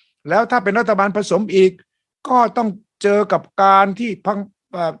แล้วถ้าเป็นรัฐบาลผสมอีกก็ต้องเจอกับการที่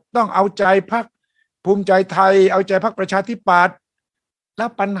ต้องเอาใจพรรคภูมิใจไทยเอาใจพรรคประชาธิปัตย์แล้ว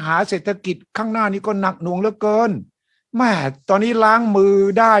ปัญหาเศรษฐกิจข้างหน้านี้ก็หนักหน่วงเหลือเกินแม่ตอนนี้ล้างมือ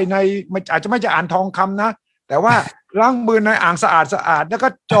ได้ในอาจจะไม่จะอ่านทองคำนะแต่ว่าล้างมือในอ่างสะอาดแล้วก็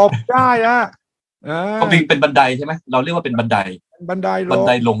จบได้ก็เป็นบันไดใช่ไหมเราเรียกว่าเป็นบันได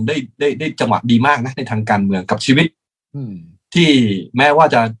ลงได้จังหวะดีมากนะในทางการเมืองกับชีวิตที่แม้ว่า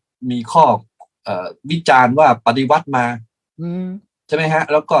จะมีข้อวิจารณ์ว่าปฏิวัติมาใช่ไหมฮะ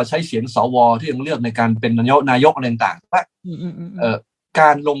แล้วก็ใช้เสียงสวที่ยังเลือกในการเป็นนายกอะไรต่างๆว่ากา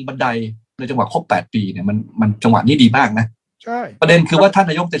รลงบันไดในจังหวะครบ8 ปีเนี่ยมันจังหวะนี้ดีมากนะใช่ประเด็นคือว่าท่าน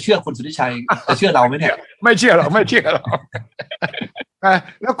นายกจะเชื่อคุณสุทธิชัยจะเชื่อเราไหมเนี่ยไม่เชื่อหรอก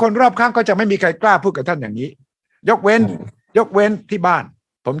แล้วคนรอบข้างก็จะไม่มีใครกล้าพูดกับท่านอย่างนี้ยกเว้นที่บ้าน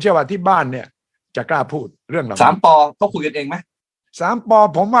ผมเชื่อว่าที่บ้านเนี่ยจะกล้าพูดเรื่องเหล่านี้3 ป.ก็คุยกันเองไหม 3 ป.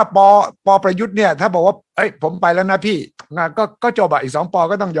ผมว่าป.ประยุทธ์เนี่ยถ้าบอกว่าเอ้ยผมไปแล้วนะพี่ก็จบอีก2 ป.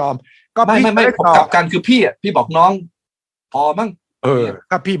ก็ต้องยอมก็ไม่ผมกลับกันคือพี่บอกน้องพอมั้ง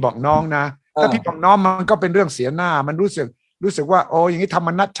ถ้าพี่บอกน้องนะถ้าพี่บอกน้องมันก็เป็นเรื่องเสียหน้ามันรู้สึกว่าโอ้อย่างนี้ธรรม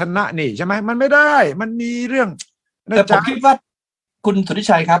นัสชนะนี่ใช่ไหมมันไม่ได้มันมีเรื่องแต่ผมคิดว่าคุณสุทธิ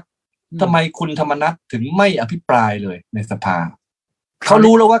ชัยครับทำไมคุณธรรมนัสถึงไม่อภิปรายเลยในสภาเขา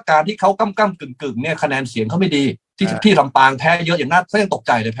รู้แล้วว่าการที่เขาก้ำกึ่งเนี่ยคะแนนเสียงเขาไม่ดีที่ลำปางแพ้เยอะอย่างนั้นเขายังตกใ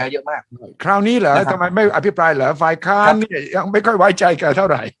จเลยแพ้เยอะมากคราวนี้เหรอทำไมไม่อภิปรายเหรอฝ่ายค้านนี่ยังไม่ค่อยไว้ใจแกเท่า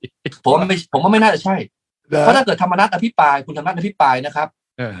ไหร่ผมว่าไม่น่าจะใช่เพราะถ้าเกิดธรรมนัสอภิปรายคุณธรรมนัสอภิปรายนะครับ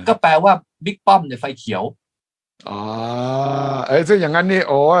ก็แปลว่าบิ๊กป้อมเนี่ยไฟเขียวซึ่งอย่างนั้นนี่โ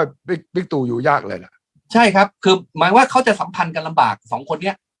อ้บิ๊กตู่อยู่ยากเลยล่ะใช่ครับคือหมายว่าเขาจะสัมพันธ์กันลำบาก2 คนเ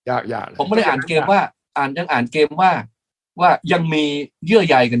นี้ยยากผมไม่ได้อ่านเกมว่าอ่านเกมว่ายังมีเยื่อ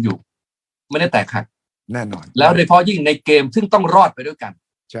ใยกันอยู่ไม่ได้แตกหักแน่นอนแล้วโดยเฉพาะยิ่งในเกมซึ่งต้องรอดไปด้วยกัน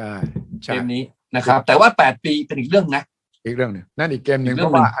ใช่เกมนี้นะครับแต่ว่า8 ปีเป็นอีกเรื่องนะอีกเรื่องนึงนั่นอีกเกมหนึ่งเพรา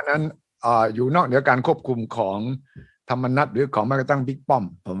ะว่าอันนั้นอยู่นอกเหนือการควบคุมของธรรมนัสหรือของแม้กระทั่งบิ๊กป้อม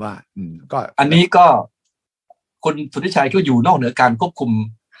ผมว่าก็อันนี้ก็คุณสุทธิชัยก็อยู่นอกเหนือการควบคุม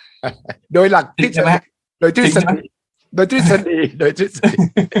โดยหลักใช่ไหมโดยทฤษฎี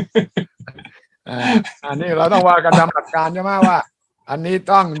อันนี้เราต้องว่ากันตามหลักการใช่ไหมว่าอันนี้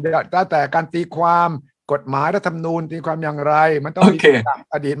ต้องแต่การตีความกฎหมายรัฐธรรมนูญตีความอย่างไรมันต้องมี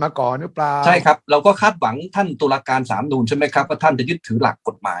อดีตมาก่อนหรือเปล่าใช่ครับเราก็คาดหวังท่านตุลาการศาลรัฐธรรมนูญใช่ไหมครับว่าท่านจะยึดถือหลักก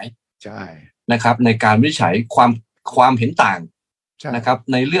ฎหมายใช่นะครับในการวินิจฉัยความเห็นต่างนะครับ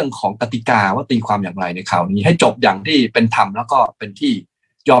ในเรื่องของกติกาว่าตีความอย่างไรในข่าวนี้ให้จบอย่างที่เป็นธรรมแล้วก็เป็นที่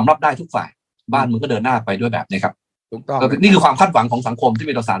ยอมรับได้ทุกฝ่ายบ้านเมืองก็เดินหน้าไปด้วยแบบนี้ครับถูกต้องนี่คือความคาดหวังของสังคมที่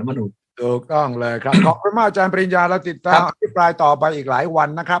มีต่อศาลรัฐธรรมนูญถูกต้องเลยครับขอบคุณมากอาจารย์ปริญญาเราติดตามอภิปรายต่อไปอีกหลายวัน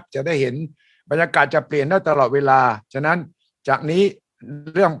นะครับจะได้เห็นบรรยากาศจะเปลี่ยนได้ตลอดเวลาฉะนั้นจากนี้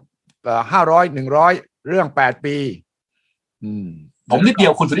เรื่อง500 100เรื่อง8 ปีผมนิดเดีย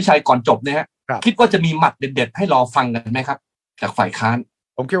วคุณสุทธิชัยก่อนจบเนี่ยฮะคิดว่าจะมีหมัดเด็ดๆให้รอฟังกันไหมครับจากฝ่ายค้าน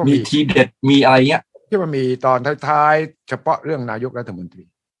ผมคิดว่ามีทีเด็ดมีอะไรเงี้ยคิดว่ามีตอนท้ายๆเฉพาะเรื่องนายกรัฐมนตรี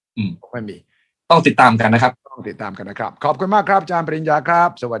ไม่มีต้องติดตามกันนะครับต้องติดตามกันนะครับขอบคุณมากครับอาจารย์ปริญญาครับ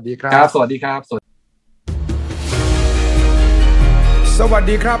สวัสดีครับสวัสดีครับสวัส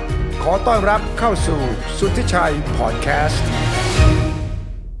ดีครับขอต้อนรับเข้าสู่สุทธิชัยพอดแคสต์